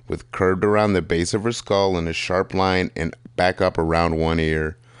blade, with curved around the base of her skull and a sharp line and back up around one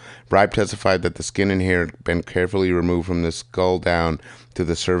ear. Ribe testified that the skin and hair had been carefully removed from the skull down to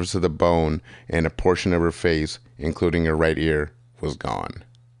the surface of the bone, and a portion of her face, including her right ear, was gone.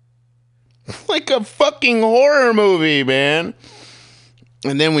 Like a fucking horror movie, man.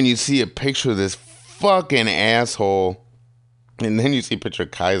 And then when you see a picture of this fucking asshole, and then you see a picture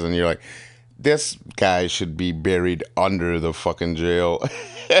of Kaizen, you're like, this guy should be buried under the fucking jail.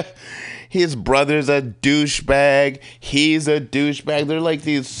 His brother's a douchebag. He's a douchebag. They're like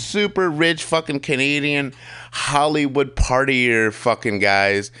these super rich fucking Canadian Hollywood partier fucking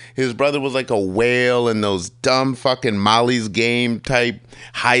guys. His brother was like a whale in those dumb fucking Molly's Game type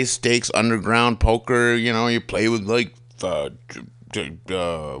high stakes underground poker. You know, you play with like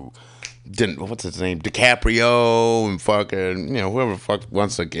what's his name? DiCaprio and fucking, you know, whoever fuck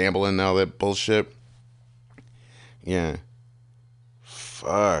wants to gamble and all that bullshit. Yeah.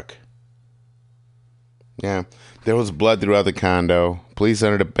 Fuck. Yeah. There was blood throughout the condo. Police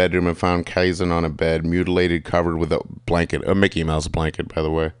entered a bedroom and found Kaizen on a bed, mutilated, covered with a blanket, a Mickey Mouse blanket, by the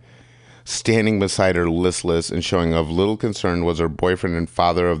way. Standing beside her, listless and showing of little concern, was her boyfriend and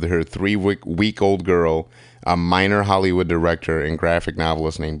father of her 3-week-old girl, a minor Hollywood director and graphic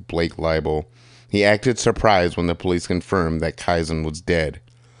novelist named Blake Leibel. He acted surprised when the police confirmed that Kaizen was dead.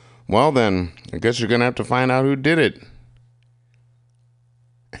 Well then, I guess you're going to have to find out who did it.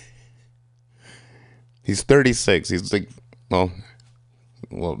 He's 36. He's like, well,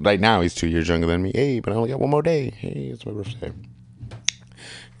 Well, right now he's 2 years younger than me. Hey, but I only got one more day. Hey, it's my birthday.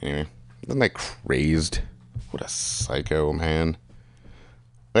 Anyway, isn't that crazed? What a psycho, man.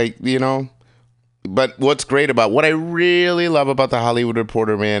 Like, you know. But what's great about, what I really love about the Hollywood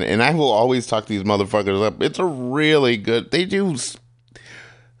Reporter, man, and I will always talk these motherfuckers up. It's a really good, they do,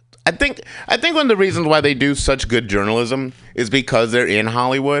 I think one of the reasons why they do such good journalism is because they're in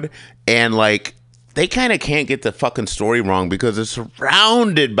Hollywood, and like, they kind of can't get the fucking story wrong because they're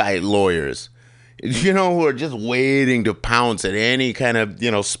surrounded by lawyers, you know, who are just waiting to pounce at any kind of, you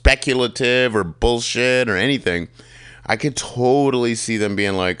know, speculative or bullshit or anything. I could totally see them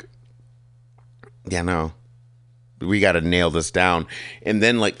being like, yeah, no, we got to nail this down. And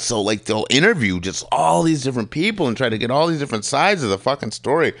then like, so like they'll interview just all these different people and try to get all these different sides of the fucking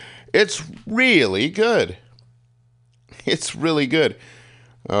story. It's really good. It's really good.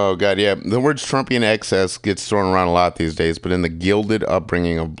 Oh God, yeah. The words Trumpian excess gets thrown around a lot these days, but in the gilded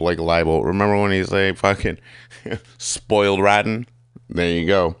upbringing of Blake Leibel, remember when he's like fucking spoiled rotten? There you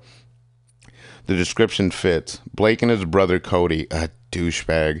go. The description fits. Blake and his brother Cody, a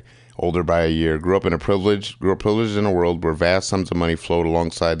douchebag, older by a year, grew up privileged in a world where vast sums of money flowed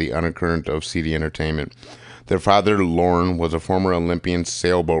alongside the undercurrent of seedy entertainment. Their father, Lorne, was a former Olympian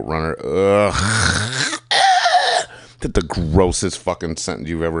sailboat runner. Ugh. That's the grossest fucking sentence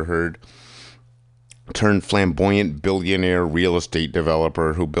you've ever heard. Turned flamboyant billionaire real estate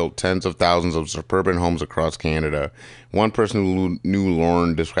developer who built tens of thousands of suburban homes across Canada. One person who knew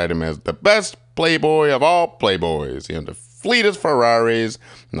Lorne described him as the best playboy of all playboys. He owned the fleetest Ferraris,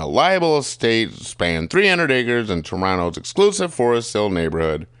 and the Leibel estate spanned 300 acres in Toronto's exclusive Forest Hill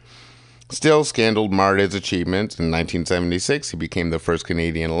neighborhood. Still, scandal marred his achievements. In 1976, he became the first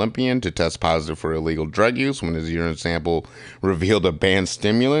Canadian Olympian to test positive for illegal drug use when his urine sample revealed a banned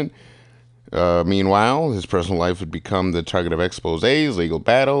stimulant. Meanwhile, his personal life would become the target of exposés, legal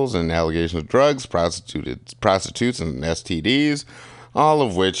battles, and allegations of drugs, prostitutes, and STDs, all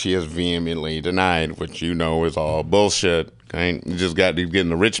of which he has vehemently denied, which you know is all bullshit. Okay? He's getting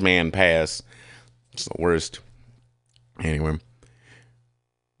the rich man pass. It's the worst. Anyway,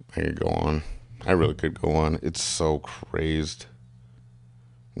 I could go on. I really could go on. It's so crazed.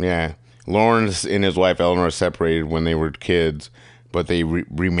 Yeah. Lawrence and his wife Eleanor separated when they were kids, but they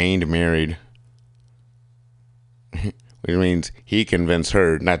remained married. Which means he convinced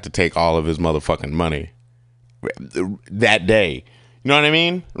her not to take all of his motherfucking money that day. You know what I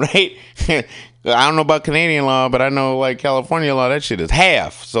mean? Right? I don't know about Canadian law, but I know like California law, that shit is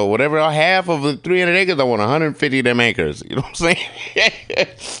half. So whatever half of the 300 acres, I want 150 of them acres. You know what I'm saying?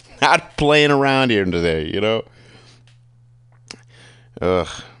 Not playing around here today, you know?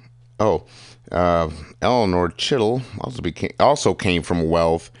 Eleanor Chittle also came from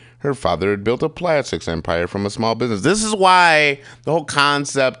wealth. Her father had built a plastics empire from a small business. This is why the whole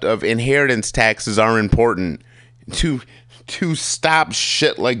concept of inheritance taxes are important to stop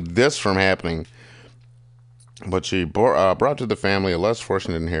shit like this from happening. But she brought to the family a less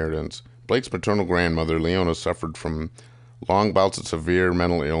fortunate inheritance. Blake's maternal grandmother, Leona, suffered from long bouts of severe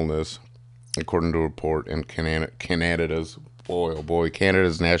mental illness, according to a report in Canada's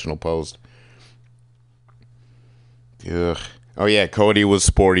National Post. Ugh. Oh yeah, Cody was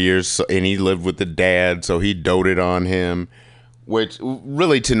sportier, and he lived with the dad, so he doted on him, which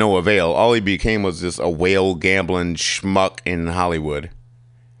really to no avail. All he became was just a whale gambling schmuck in Hollywood,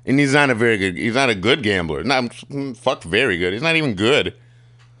 and he's not a good gambler. Not very good. He's not even good.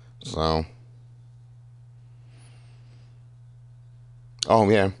 So, oh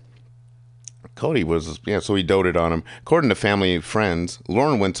yeah. Cody so he doted on him. According to family and friends,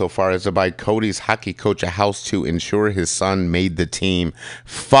 Lauren went so far as to buy Cody's hockey coach a house to ensure his son made the team.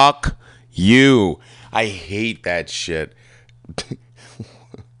 Fuck you. I hate that shit.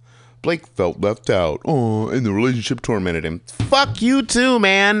 Blake felt left out. Oh, and the relationship tormented him. Fuck you too,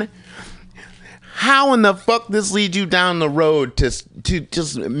 man. How in the fuck this leads you down the road to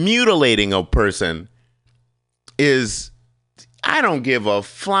just mutilating a person is... I don't give a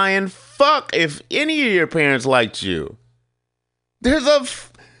flying fuck if any of your parents liked you.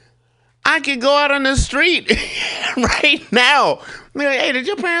 I could go out on the street right now. Like, hey, did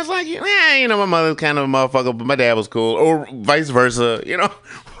your parents like you? You know, my mother's kind of a motherfucker, but my dad was cool. Or vice versa, you know,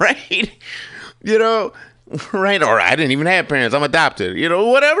 right? You know, right? Or I didn't even have parents. I'm adopted. You know,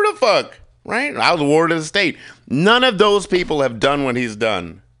 whatever the fuck, right? I was a ward of the state. None of those people have done what he's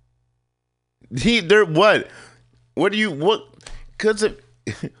done. They're what? What? Because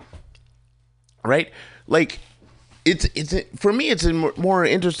right? Like, it's for me, it's a more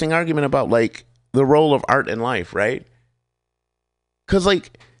interesting argument about, like, the role of art in life, right? Because,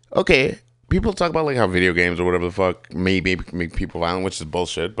 like, okay, people talk about like how video games or whatever the fuck maybe make people violent, which is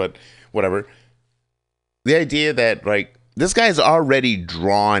bullshit, but whatever. The idea that like this guy's already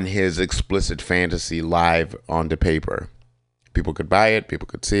drawn his explicit fantasy live onto paper. People could buy it. People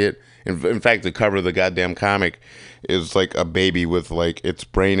could see it. In fact, the cover of the goddamn comic is like a baby with like its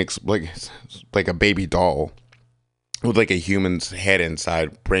brain, like a baby doll with like a human's head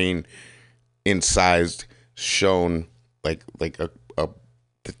inside, brain incised, shown like the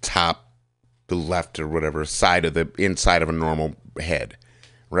top, the left or whatever side of the inside of a normal head,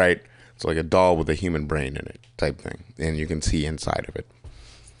 right? It's like a doll with a human brain in it, type thing, and you can see inside of it.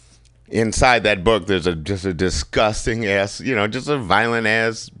 Inside that book, there's just a disgusting ass, just a violent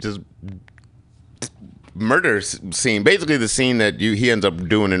ass, just murder scene. Basically, the scene that he ends up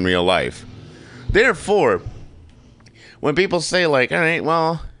doing in real life. Therefore, when people say like, all right,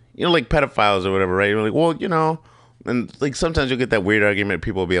 well, like pedophiles or whatever, right? You're like, well, and like sometimes you'll get that weird argument.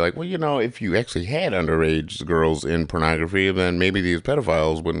 People will be like, well, if you actually had underage girls in pornography, then maybe these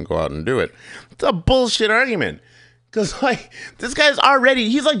pedophiles wouldn't go out and do it. It's a bullshit argument. Because, like, this guy's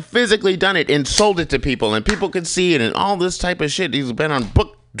he's, like, physically done it and sold it to people, and people could see it and all this type of shit. He's been on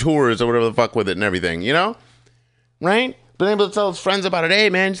book tours or whatever the fuck with it and everything, Right? Been able to tell his friends about it. Hey,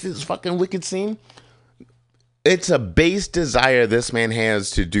 man, you see this fucking wicked scene? It's a base desire this man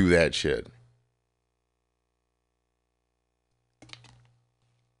has to do that shit.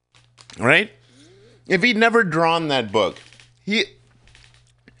 Right? If he'd never drawn that book,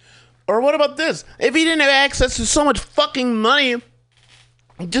 or what about this? If he didn't have access to so much fucking money,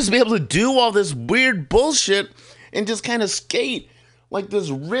 just be able to do all this weird bullshit and just kind of skate like this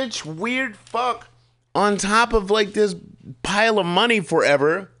rich, weird fuck on top of like this pile of money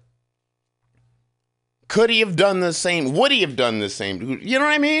forever, could he have done the same? Would he have done the same? You know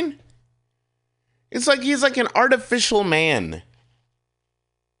what I mean? It's like he's like an artificial man.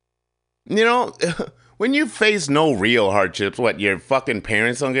 When you face no real hardships, what, your fucking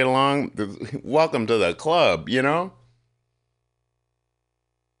parents don't get along? Welcome to the club,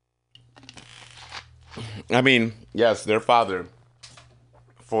 I mean, yes, their father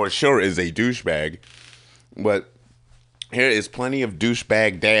for sure is a douchebag, but here is plenty of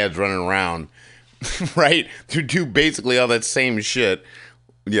douchebag dads running around, right? To do basically all that same shit,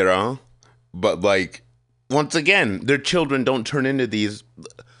 But, like, once again, their children don't turn into these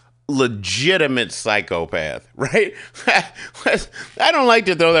legitimate psychopath, right? I don't like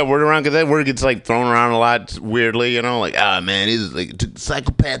to throw that word around because that word gets like thrown around a lot weirdly, like, man, he's like took the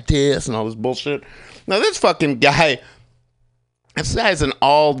psychopath test and all this bullshit. Now this fucking guy, this guy's an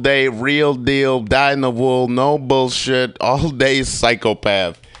all day real deal, die in the wool, no bullshit, all day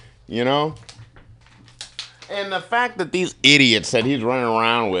psychopath, And the fact that these idiots that he's running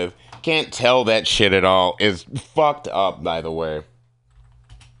around with can't tell that shit at all is fucked up, by the way.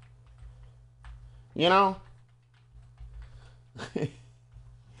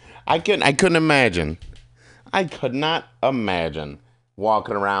 I couldn't imagine. I could not imagine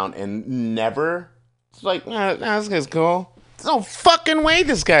walking around and never. It's like, this guy's cool. There's no fucking way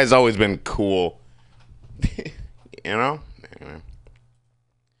this guy's always been cool. Anyway.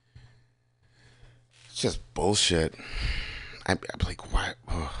 It's just bullshit. I'm like, what?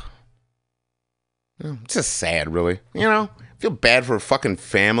 It's just sad, really. I feel bad for a fucking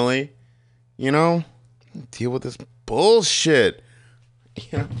family. Deal with this bullshit.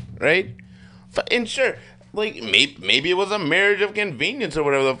 Right? And sure, like, maybe it was a marriage of convenience or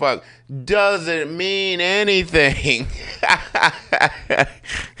whatever the fuck. Doesn't mean anything.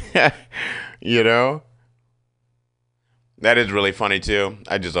 That is really funny, too.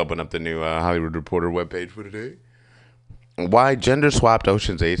 I just opened up the new Hollywood Reporter webpage for today. Why gender-swapped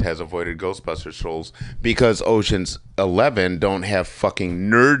Ocean's 8 has avoided Ghostbusters trolls. Because Ocean's 11 don't have fucking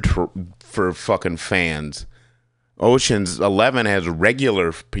nerd for fucking fans. Ocean's 11 has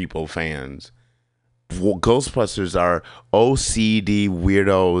regular people fans. Ghostbusters are OCD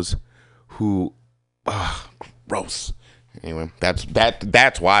weirdos who... gross. Anyway,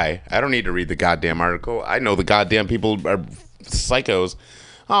 that's why. I don't need to read the goddamn article. I know the goddamn people are psychos.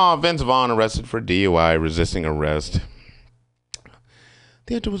 Oh, Vince Vaughn arrested for DUI, resisting arrest.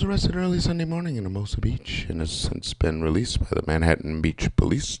 The actor was arrested early Sunday morning in Hermosa Beach and has since been released by the Manhattan Beach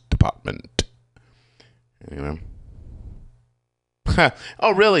Police Department. Anyway.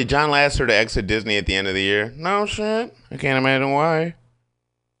 Oh, really? John Lasseter to exit Disney at the end of the year? No shit. I can't imagine why.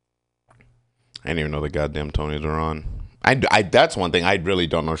 I didn't even know the goddamn Tonys are on. I that's one thing I really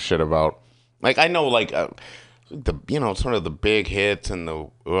don't know shit about. Like, I know, like, sort of the big hits and the...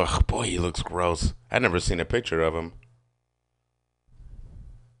 Ugh, boy, he looks gross. I've never seen a picture of him.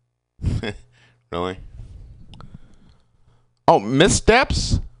 Really? Oh,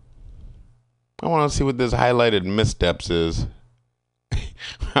 Missteps? I want to see what this highlighted missteps is.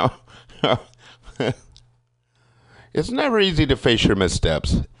 It's never easy to face your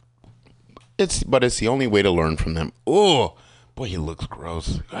missteps. But it's the only way to learn from them. Oh, boy, he looks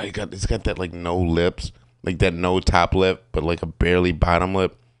gross. He's got that like no lips, like that no top lip, but like a barely bottom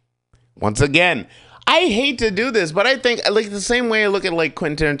lip. Once again, I hate to do this, but I think like the same way I look at like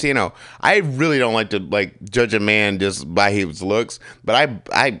Quentin Tarantino. I really don't like to like judge a man just by his looks, but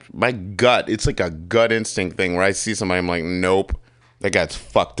my gut, it's like a gut instinct thing where I see somebody, I'm like, nope, that guy's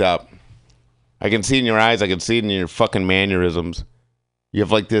fucked up. I can see it in your eyes. I can see it in your fucking mannerisms. You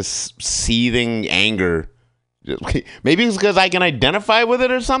have like this seething anger. Maybe it's because I can identify with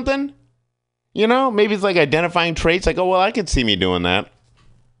it or something. You know, maybe it's like identifying traits. Like, oh, well, I could see me doing that.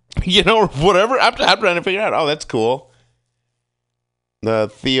 You know, or whatever. I'm trying to figure out. Oh, that's cool. The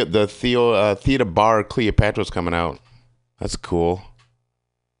Theta Bar Cleopatra's coming out. That's cool.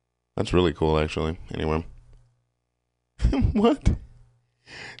 That's really cool, actually. Anyway. What?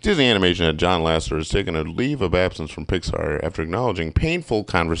 Disney Animation head John Lasseter has taken a leave of absence from Pixar after acknowledging painful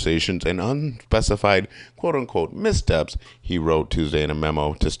conversations and unspecified quote-unquote missteps he wrote Tuesday in a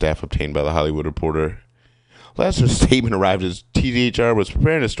memo to staff obtained by The Hollywood Reporter. Lasseter's statement arrived as THR was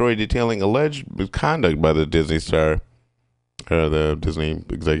preparing a story detailing alleged misconduct by the Disney star, the Disney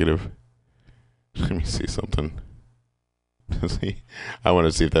executive. Let me see something. I want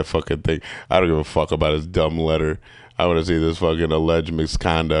to see if that fucking thing. I don't give a fuck about his dumb letter. I want to see this fucking alleged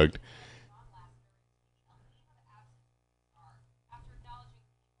misconduct.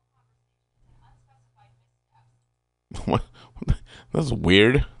 What? That's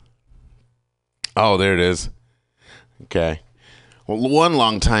weird. Oh, there it is. Okay. Well, one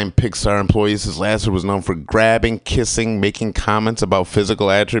longtime Pixar employee says Lasseter was known for grabbing, kissing, making comments about physical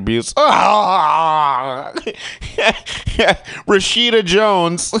attributes. Ah! Rashida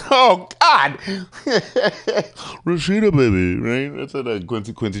Jones. Oh, God. Rashida, baby, right? That's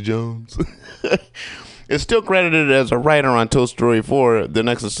it, Quincy Jones. Is still credited as a writer on Toy Story 4, the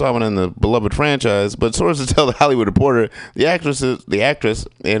next installment in the beloved franchise, but sources tell The Hollywood Reporter the actress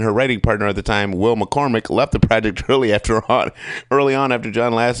and her writing partner at the time, Will McCormick, left the project early on after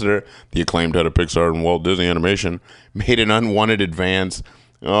John Lasseter, the acclaimed head of Pixar and Walt Disney Animation, made an unwanted advance.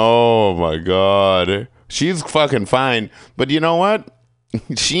 Oh my God. She's fucking fine, but you know what?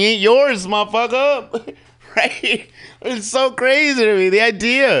 She ain't yours, motherfucker. Right? It's so crazy to me, the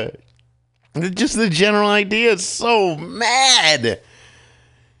idea. Just the general idea is so mad.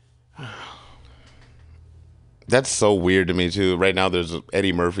 That's so weird to me, too. Right now, there's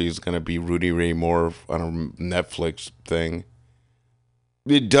Eddie Murphy's going to be Rudy Ray Moore on a Netflix thing.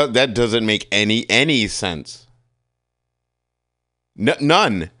 That doesn't make any sense.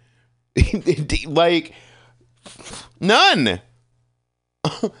 None. Like, none.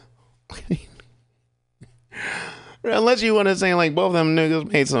 Unless you want to say, like, both of them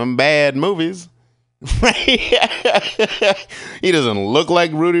niggas made some bad movies. Right? He doesn't look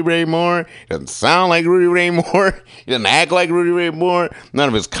like Rudy Ray Moore. He doesn't sound like Rudy Ray Moore. He doesn't act like Rudy Ray Moore. None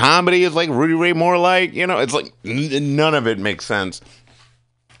of his comedy is like Rudy Ray Moore-like. You know, it's like none of it makes sense.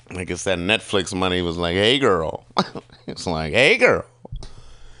 I guess that Netflix money was like, hey, girl. It's like, hey, girl.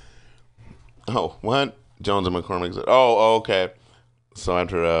 Oh, what? Jones and McCormick said, oh, okay. So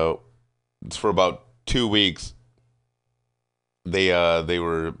after, it's for about 2 weeks. They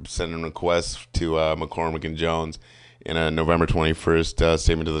were sending requests to McCormick and Jones in a November 21st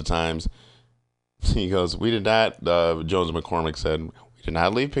statement to the Times. He goes, we did not, Jones and McCormick said, we did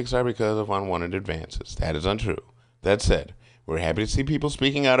not leave Pixar because of unwanted advances. That is untrue. That said, we're happy to see people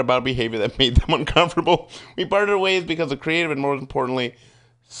speaking out about behavior that made them uncomfortable. We parted ways because of creative and, more importantly,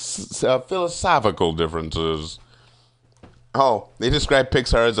 philosophical differences. Oh, they describe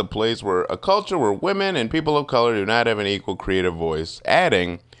Pixar as a place where a culture where women and people of color do not have an equal creative voice.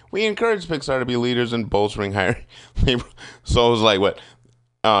 Adding, we encourage Pixar to be leaders in bolstering higher labor. So it was like, what?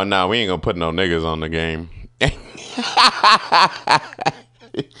 Oh, no, we ain't going to put no niggas on the game.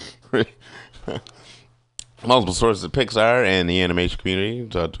 Multiple sources of Pixar and the animation community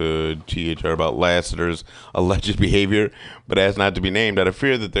talked to THR about Lasseter's alleged behavior, but asked not to be named out of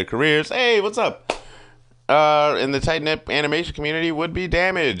fear that their careers, hey, what's up? In the tight-knit animation community would be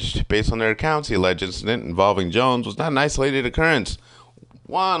damaged. Based on their accounts, the alleged incident involving Jones was not an isolated occurrence.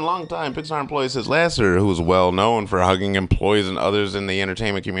 One longtime Pixar employee says Lasseter, who was well known for hugging employees and others in the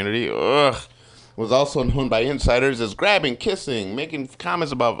entertainment community, was also known by insiders as grabbing, kissing, making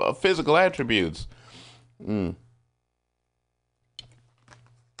comments about physical attributes.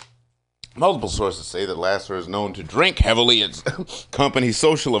 Multiple sources say that Lasseter is known to drink heavily at company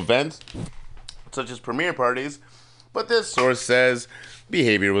social events, such as premiere parties, but this source says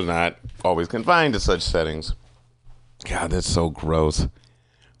behavior was not always confined to such settings. God, that's so gross.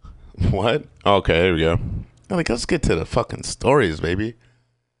 What? Okay, there we go. Like, let's get to the fucking stories, baby.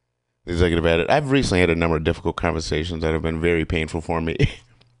 The executive editor. I've recently had a number of difficult conversations that have been very painful for me.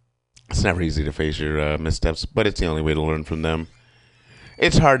 It's never easy to face your missteps, but it's the only way to learn from them.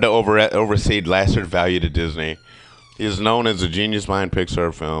 It's hard to overstate Lasser's value to Disney. He is known as a genius behind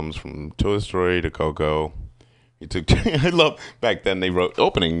Pixar films, from Toy Story to Coco. He took. I love back then they wrote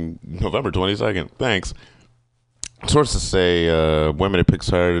opening November 22nd. Thanks. Sources say women at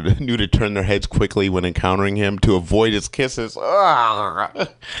Pixar knew to turn their heads quickly when encountering him to avoid his kisses.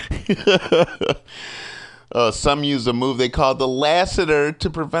 Some use a move they call the lassiter to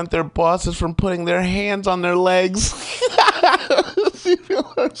prevent their bosses from putting their hands on their legs.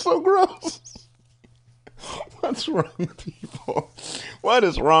 That's so gross. What's wrong with people? What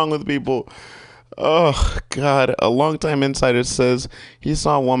is wrong with people? Oh, God. A longtime insider says he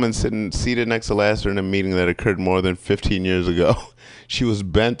saw a woman seated next to Lasseter in a meeting that occurred more than 15 years ago. She was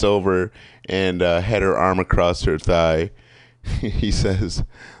bent over and had her arm across her thigh. He says,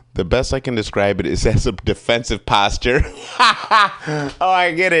 the best I can describe it is as a defensive posture. Oh,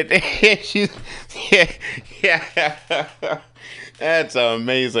 I get it. Yeah. That's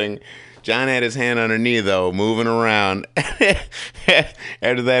amazing. John had his hand on her knee, though, moving around.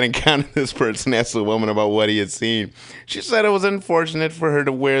 After that encounter, this person asked the woman about what he had seen. She said it was unfortunate for her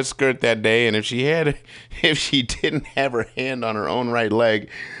to wear a skirt that day, and if she didn't have her hand on her own right leg,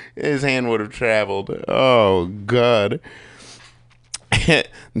 his hand would have traveled. Oh, God.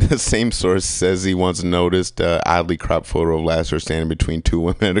 The same source says he once noticed an oddly cropped photo of Lasseter standing between two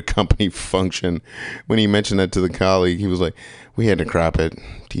women at a company function. When he mentioned that to the colleague, he was like, we had to crop it.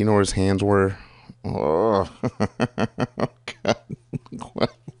 Do you know where his hands were? Oh, God.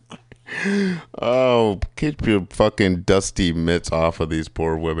 Oh, get your fucking dusty mitts off of these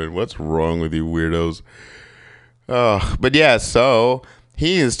poor women. What's wrong with you weirdos? Oh, but yeah, so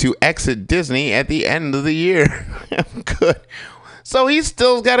he is to exit Disney at the end of the year. Good. So he's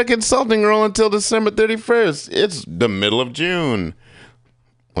still got a consulting role until December 31st. It's the middle of June.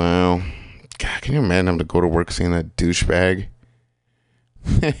 Wow. God, can you imagine having to go to work seeing that douchebag?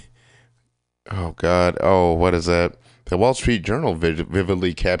 Oh, God. Oh, what is that? The Wall Street Journal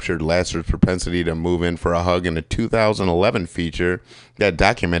vividly captured Lasseter's propensity to move in for a hug in a 2011 feature that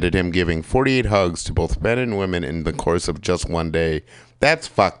documented him giving 48 hugs to both men and women in the course of just one day. That's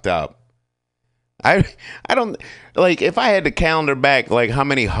fucked up. I don't, like, if I had to calendar back, like, how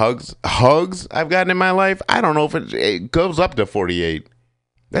many hugs I've gotten in my life, I don't know if it goes up to 48.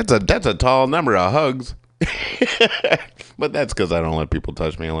 That's a tall number of hugs. But that's because I don't let people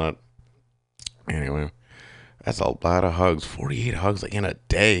touch me a lot. Anyway, that's a lot of hugs. 48 hugs in a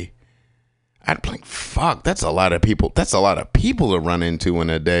day. I'd be like, fuck, that's a lot of people. That's a lot of people to run into in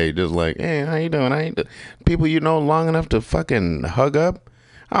a day. Just like, hey, how you doing? People you know long enough to fucking hug up?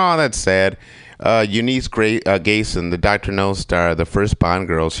 Oh, that's sad. Eunice Gayson, the Dr. No star, the first Bond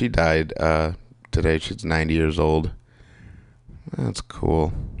girl, she died today. She's 90 years old. That's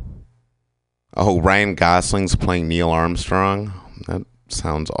cool. Oh, Ryan Gosling's playing Neil Armstrong. That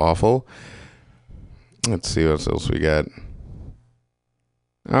sounds awful. Let's see what else we got.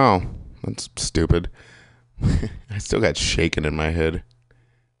 Oh, that's stupid. I still got shaken in my head.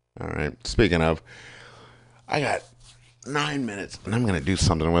 All right. Speaking of, I got 9 minutes, and I'm going to do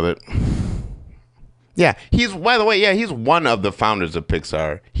something with it. Yeah, he's one of the founders of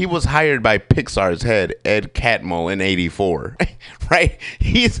Pixar. He was hired by Pixar's head, Ed Catmull, in '84. Right?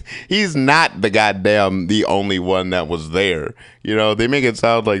 He's not the only one that was there. You know, they make it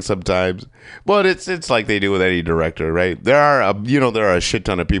sound like sometimes, but it's like they do with any director, right? There are a shit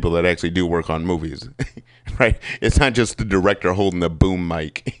ton of people that actually do work on movies. Right? It's not just the director holding the boom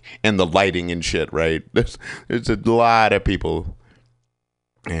mic and the lighting and shit, right? There's a lot of people.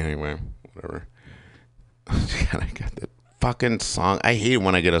 Anyway, whatever. God, I got that fucking song. I hate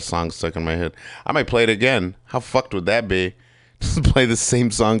when I get a song stuck in my head. I might play it again. How fucked would that be? Just play the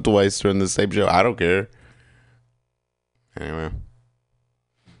same song twice during the same show. I don't care. Anyway.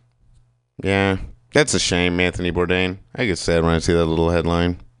 Yeah, that's a shame, Anthony Bourdain. I get sad when I see that little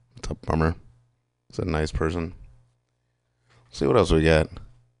headline. It's a bummer. He's a nice person. Let's see what else we got.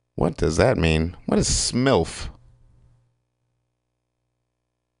 What does that mean? What is SMILF?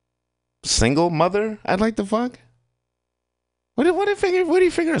 Single mother? I'd like to fuck? What do you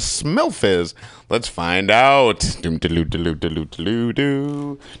figure a SMILF is? Let's find out. Doom doo doo doo doo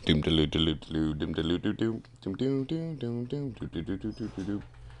doo. Doom doo doo doo doom doo doo doo. Doom doo doo doo doom doo doo doo doo doo.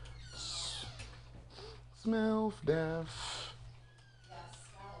 SMILF deaf.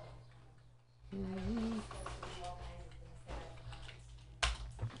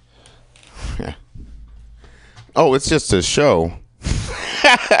 Oh, it's just a show.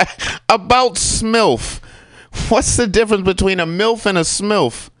 About SMILF. What's the difference between a MILF and a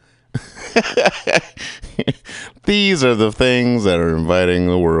SMILF? These are the things that are inviting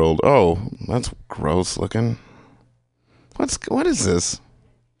the world. Oh, that's gross looking. What is this?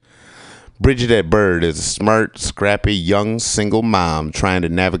 Bridget Bird is a smart, scrappy, young, single mom trying to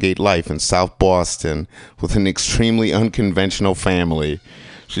navigate life in South Boston with an extremely unconventional family.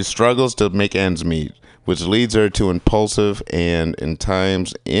 She struggles to make ends meet, which leads her to impulsive and, in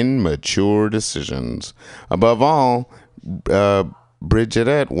times, immature decisions. Above all,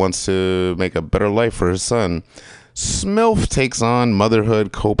 Bridget wants to make a better life for her son. SMILF takes on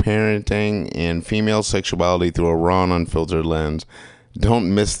motherhood, co-parenting, and female sexuality through a raw and unfiltered lens.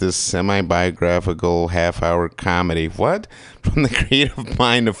 Don't miss this semi-biographical half-hour comedy. What? From the creative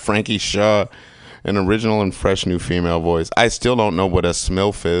mind of Frankie Shaw, an original and fresh new female voice. I still don't know what a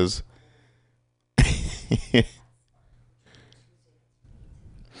SMILF is.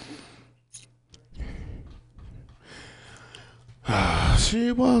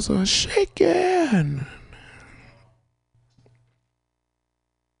 She was a shaken.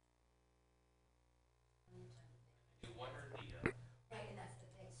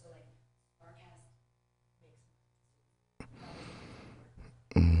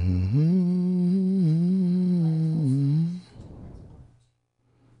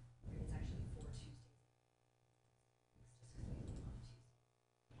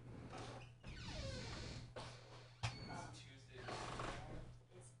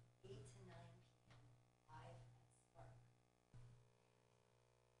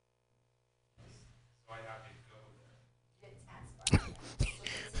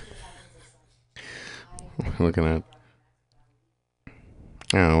 Looking at.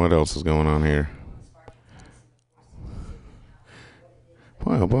 Oh, what else is going on here?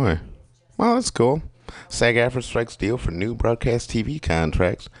 Boy, oh boy. Well, that's cool. SAG-AFTRA strikes deal for new broadcast TV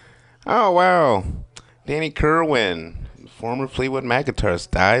contracts. Oh, wow. Danny Kerwin, former Fleetwood Mac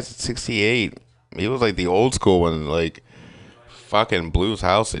guitarist, dies at 68. He was like the old school one, like fucking Blues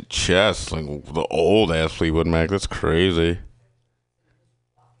House at Chess, like the old ass Fleetwood Mac. That's crazy.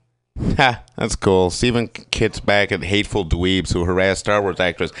 Ha, that's cool. Stephen Kitt's back at Hateful Dweebs who harass Star Wars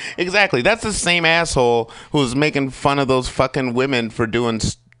actors. Exactly. That's the same asshole who's making fun of those fucking women for doing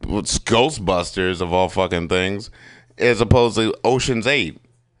Ghostbusters of all fucking things, as opposed to Ocean's 8,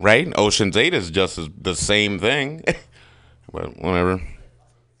 right? Ocean's 8 is just the same thing. But whatever.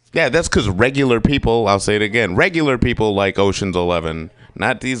 Yeah, that's because regular people, I'll say it again, regular people like Ocean's 11,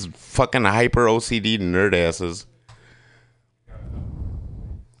 not these fucking hyper OCD nerd asses.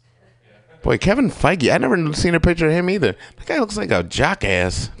 Boy, Kevin Feige, I never seen a picture of him either. That guy looks like a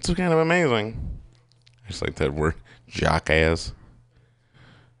jockass. It's kind of amazing. I just like that word, jockass.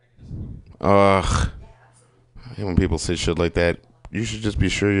 Ugh. I hate when people say shit like that. You should just be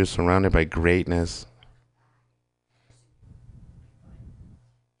sure you're surrounded by greatness.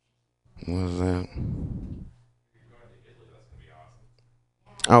 What is that?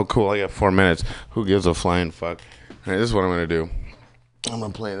 Oh, cool. I got 4 minutes. Who gives a flying fuck? All right, this is what I'm going to do. I'm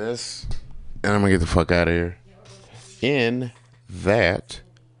going to play this. And I'm going to get the fuck out of here. In that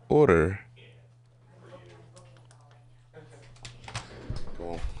order.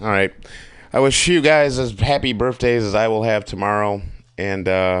 Cool. All right. I wish you guys as happy birthdays as I will have tomorrow. And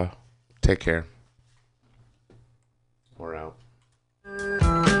take care. We're out.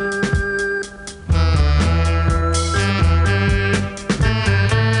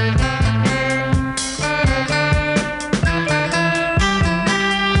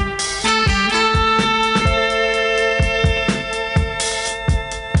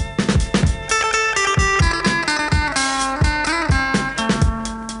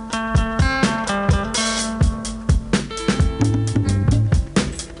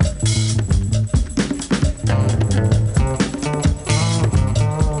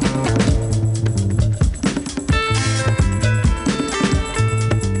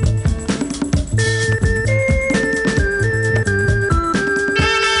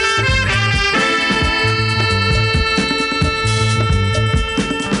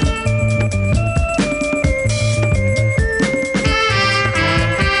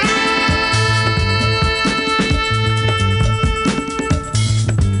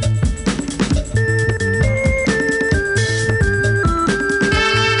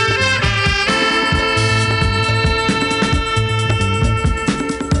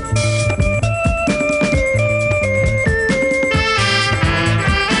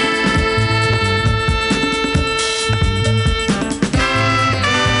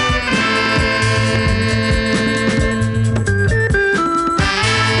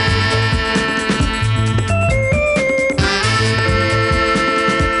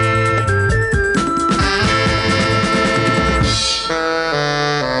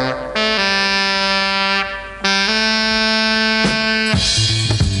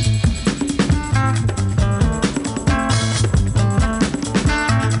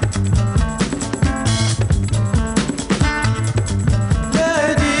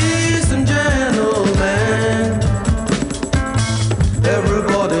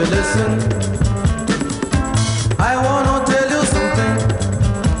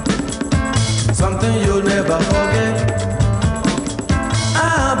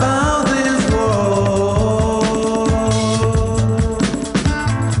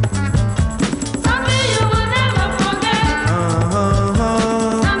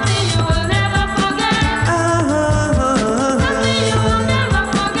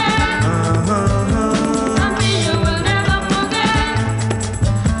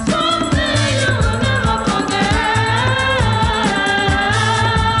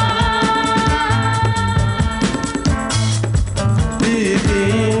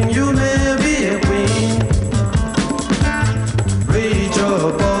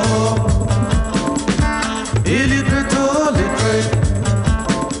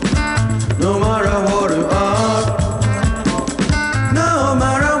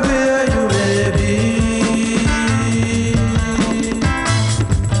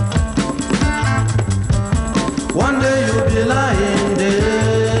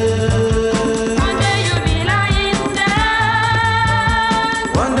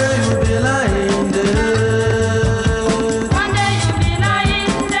 day you'll be lying dead. One day you'll be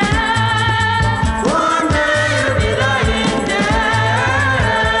lying dead. One day you'll be lying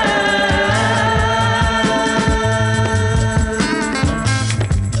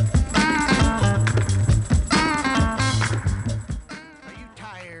Are you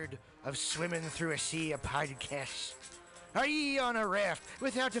tired of swimming through a sea of podcasts? Are ye on a raft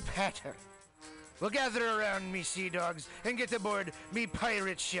without a paddle? Well, gather around me, sea dogs, and get aboard me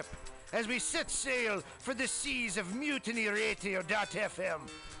pirate ship as we set sail for the seas of MutinyRadio.fm.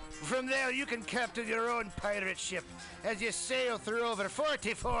 From there, you can captain your own pirate ship as you sail through over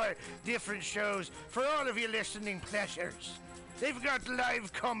 44 different shows for all of your listening pleasures. They've got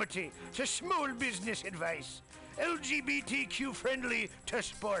live comedy to small business advice, LGBTQ friendly to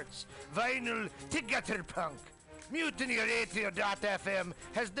sports, vinyl to gutter punk. MutinyRadio.fm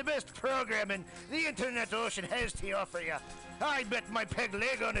has the best programming the internet ocean has to offer you. I bet my peg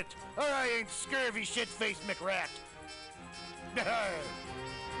leg on it, or I ain't scurvy shit-faced McRat.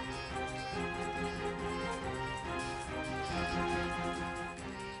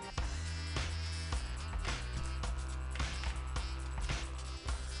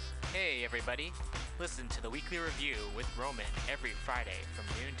 Hey everybody, listen to the Weekly Review with Roman every Friday from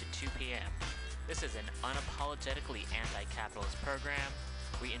noon to 2 p.m. This is an unapologetically anti-capitalist program.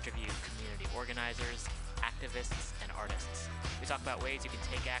 We interview community organizers, activists, and artists. We talk about ways you can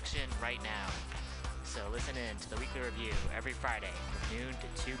take action right now. So listen in to the Weekly Review every Friday from noon to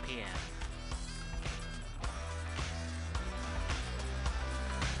 2 p.m.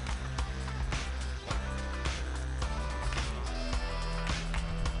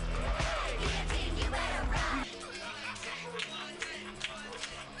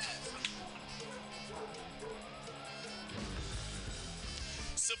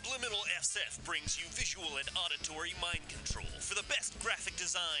 Subliminal SF brings you visual and auditory mind control. For the best graphic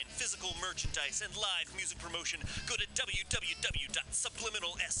design, physical merchandise, and live music promotion, go to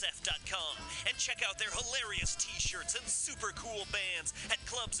www.subliminalsf.com and check out their hilarious t-shirts and super cool bands at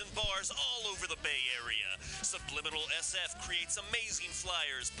clubs and bars all over the Bay Area. Subliminal SF creates amazing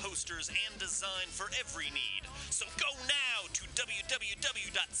flyers, posters, and design for every need. So go now to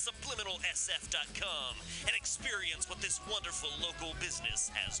www.subliminalsf.com and experience what this wonderful local business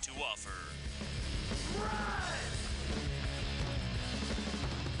has to offer.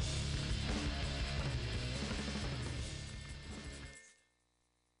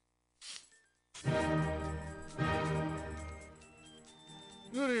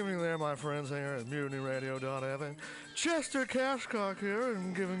 Good evening there, my friends here at MutinyRadio.fm. Chester Cashcock here,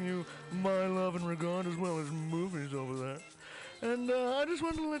 and giving you my love and regard as well as movies over there. And I just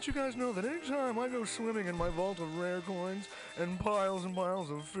wanted to let you guys know that anytime I go swimming in my vault of rare coins and piles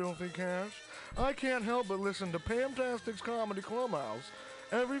of filthy cash, I can't help but listen to Pamtastic's Comedy Clubhouse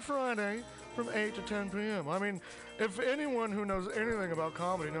every Friday from 8 to 10 p.m. I mean, if anyone who knows anything about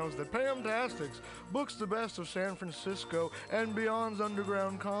comedy knows that Pamtastics books the best of San Francisco and beyond's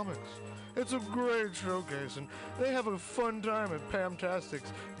underground comics. It's a great showcase, and they have a fun time at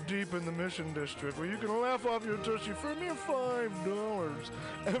Pamtastics deep in the Mission District, where you can laugh off your tushy for a mere $5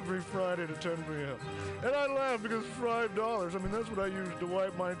 every Friday to 10 p.m. And I laugh because $5, I mean, that's what I use to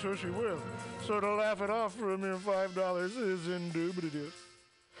wipe my tushy with. So to laugh it off for a mere $5 is indubitable.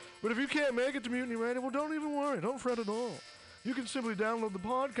 But if you can't make it to Mutiny Radio, well, don't even worry. Don't fret at all. You can simply download the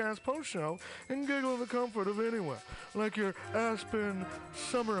podcast post-show and giggle in the comfort of anywhere, like your Aspen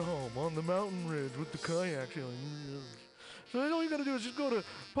summer home on the mountain ridge with the kayak showing. So all you got to do is just go to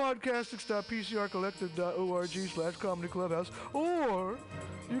podcastics.pcrcollective.org/Comedy Clubhouse, or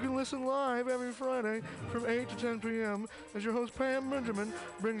you can listen live every Friday from 8 to 10 p.m. as your host Pam Benjamin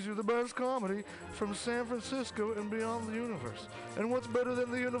brings you the best comedy from San Francisco and beyond the universe. And what's better than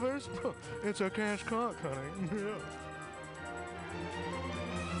the universe? It's a cash cock, honey. Yeah.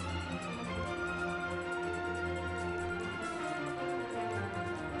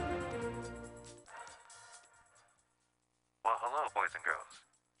 Well, hello, boys and girls.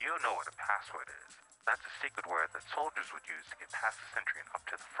 You know what a password is. That's a secret word that soldiers would use to get past the sentry and up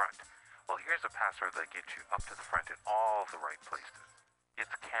to the front. Well, here's a password that gets you up to the front in all the right places. It's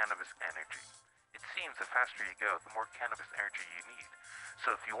cannabis energy. It seems the faster you go, the more cannabis energy you need.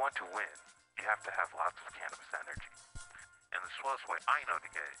 So if you want to win, you have to have lots of cannabis energy. And the swellest way I know to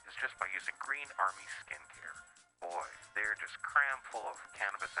get it is just by using Green Army Skincare. Boy, they're just crammed full of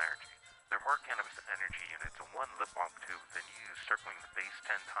cannabis energy. There are more cannabis energy units in one lip balm tube than you use circling the base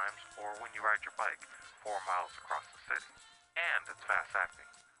 10 times or when you ride your bike 4 miles across the city. And it's fast-acting.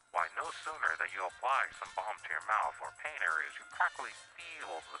 Why, no sooner than you apply some balm to your mouth or pain areas, you practically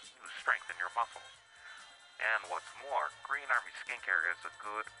feel the new strength in your muscles. And what's more, Green Army Skincare is a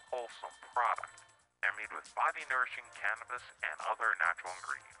good, wholesome product. They're made with body-nourishing cannabis and other natural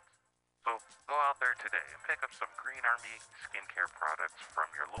ingredients. So go out there today and pick up some Green Army Skincare products from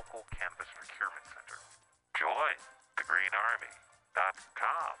your local cannabis procurement center. Join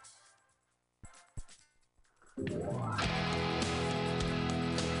thegreenarmy.com.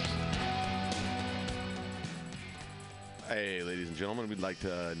 Hey, ladies and gentlemen, we'd like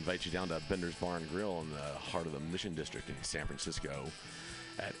to invite you down to Bender's Bar and Grill in the heart of the Mission District in San Francisco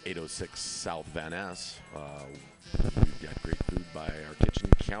at 806 South Van Ness. We've got great food by our kitchen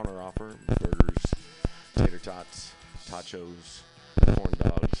counter offer: burgers, tater tots, tachos, corn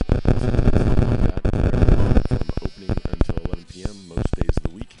dogs, stuff like that. From opening until 11 p.m. most days of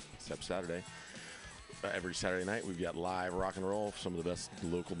the week, except Saturday. Every Saturday night, we've got live rock and roll, some of the best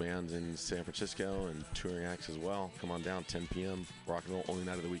local bands in San Francisco, and touring acts as well. Come on down, 10 p.m. rock and roll, only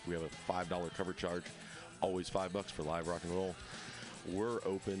night of the week. We have a $5 cover charge, always $5 for live rock and roll. We're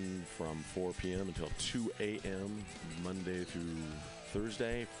open from 4 p.m. until 2 a.m. Monday through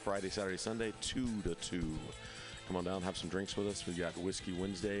Thursday, Friday, Saturday, Sunday, 2 to 2. Come on down, have some drinks with us. We've got Whiskey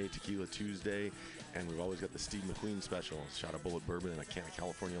Wednesday, Tequila Tuesday, and we've always got the Steve McQueen special, shot of bullet bourbon and a can of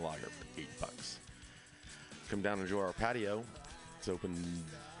California lager for $8. Come down and enjoy our patio. It's open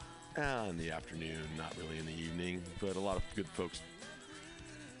in the afternoon, not really in the evening, but a lot of good folks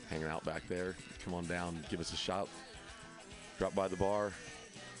hanging out back there. Come on down, give us a shot. Drop by the bar,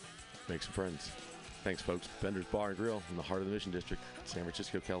 make some friends. Thanks, folks. Bender's Bar and Grill in the heart of the Mission District, San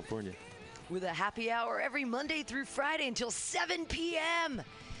Francisco, California. With a happy hour every Monday through Friday until 7 p.m.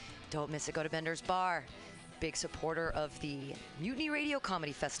 Don't miss it. Go to Bender's Bar. Big supporter of the Mutiny Radio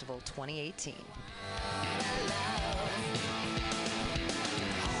Comedy Festival 2018.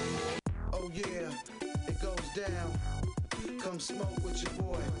 Oh yeah, it goes down. Come smoke with your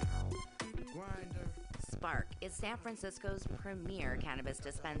boy. Grinder. Spark is San Francisco's premier cannabis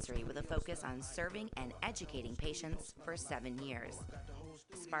dispensary with a focus on serving and educating patients for 7 years.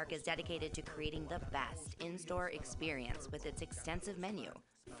 Spark is dedicated to creating the best in-store experience with its extensive menu,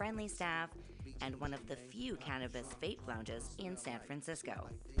 friendly staff, and one of the few cannabis vape lounges in San Francisco.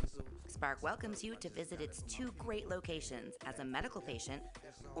 Spark welcomes you to visit its 2 great locations as a medical patient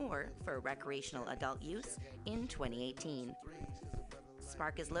or for recreational adult use in 2018.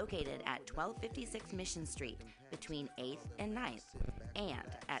 Spark is located at 1256 Mission Street between 8th and 9th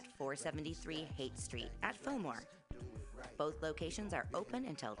and at 473 Haight Street at Fillmore. Both locations are open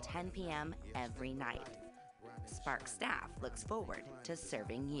until 10 p.m. every night. Spark staff looks forward to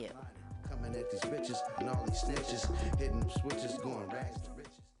serving you. Coming at these bitches and all these snitches, hitting switches, going rags to riches.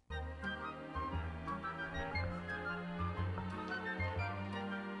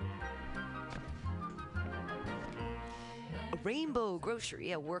 Rainbow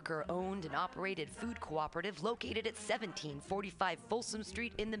Grocery, a worker-owned and operated food cooperative located at 1745 Folsom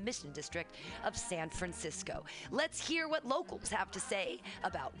Street in the Mission District of San Francisco. Let's hear what locals have to say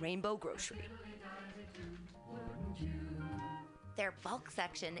about Rainbow Grocery. Their bulk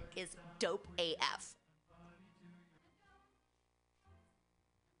section is dope AF.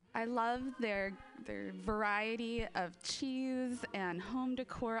 I love their variety of cheese and home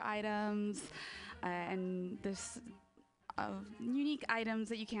decor items and this unique items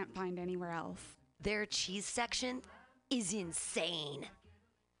that you can't find anywhere else. Their cheese section is insane.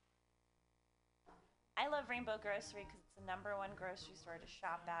 I love Rainbow Grocery because it's the #1 grocery store to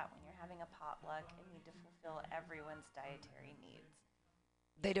shop at when you're having a potluck and need to fulfill everyone's dietary needs.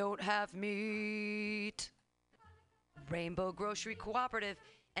 They don't have meat. Rainbow Grocery Cooperative,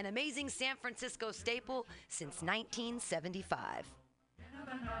 an amazing San Francisco staple since 1975.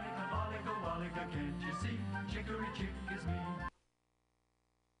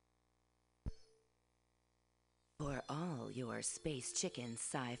 For all your space chicken,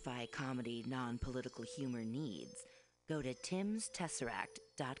 sci-fi, comedy, non-political humor needs, go to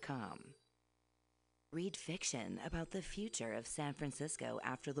timstesseract.com. Read fiction about the future of San Francisco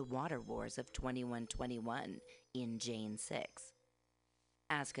after the water wars of 2121 in Jane 6.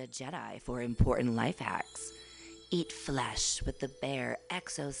 Ask a Jedi for important life hacks. Eat flesh with the bare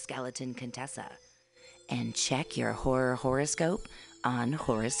exoskeleton Contessa. And check your horror horoscope on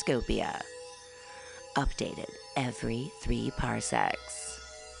Horoscopia. Updated every 3 parsecs.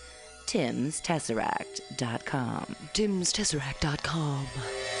 TimsTesseract.com. TimsTesseract.com.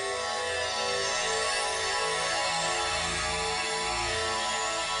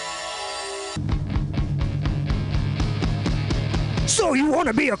 So you want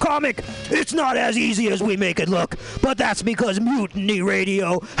to be a comic? It's not as easy as we make it look, but that's because Mutiny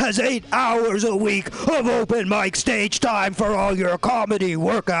Radio has 8 hours a week of open mic stage time for all your comedy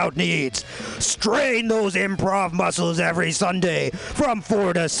workout needs. Strain those improv muscles every Sunday from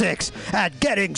 4 to 6 at Getting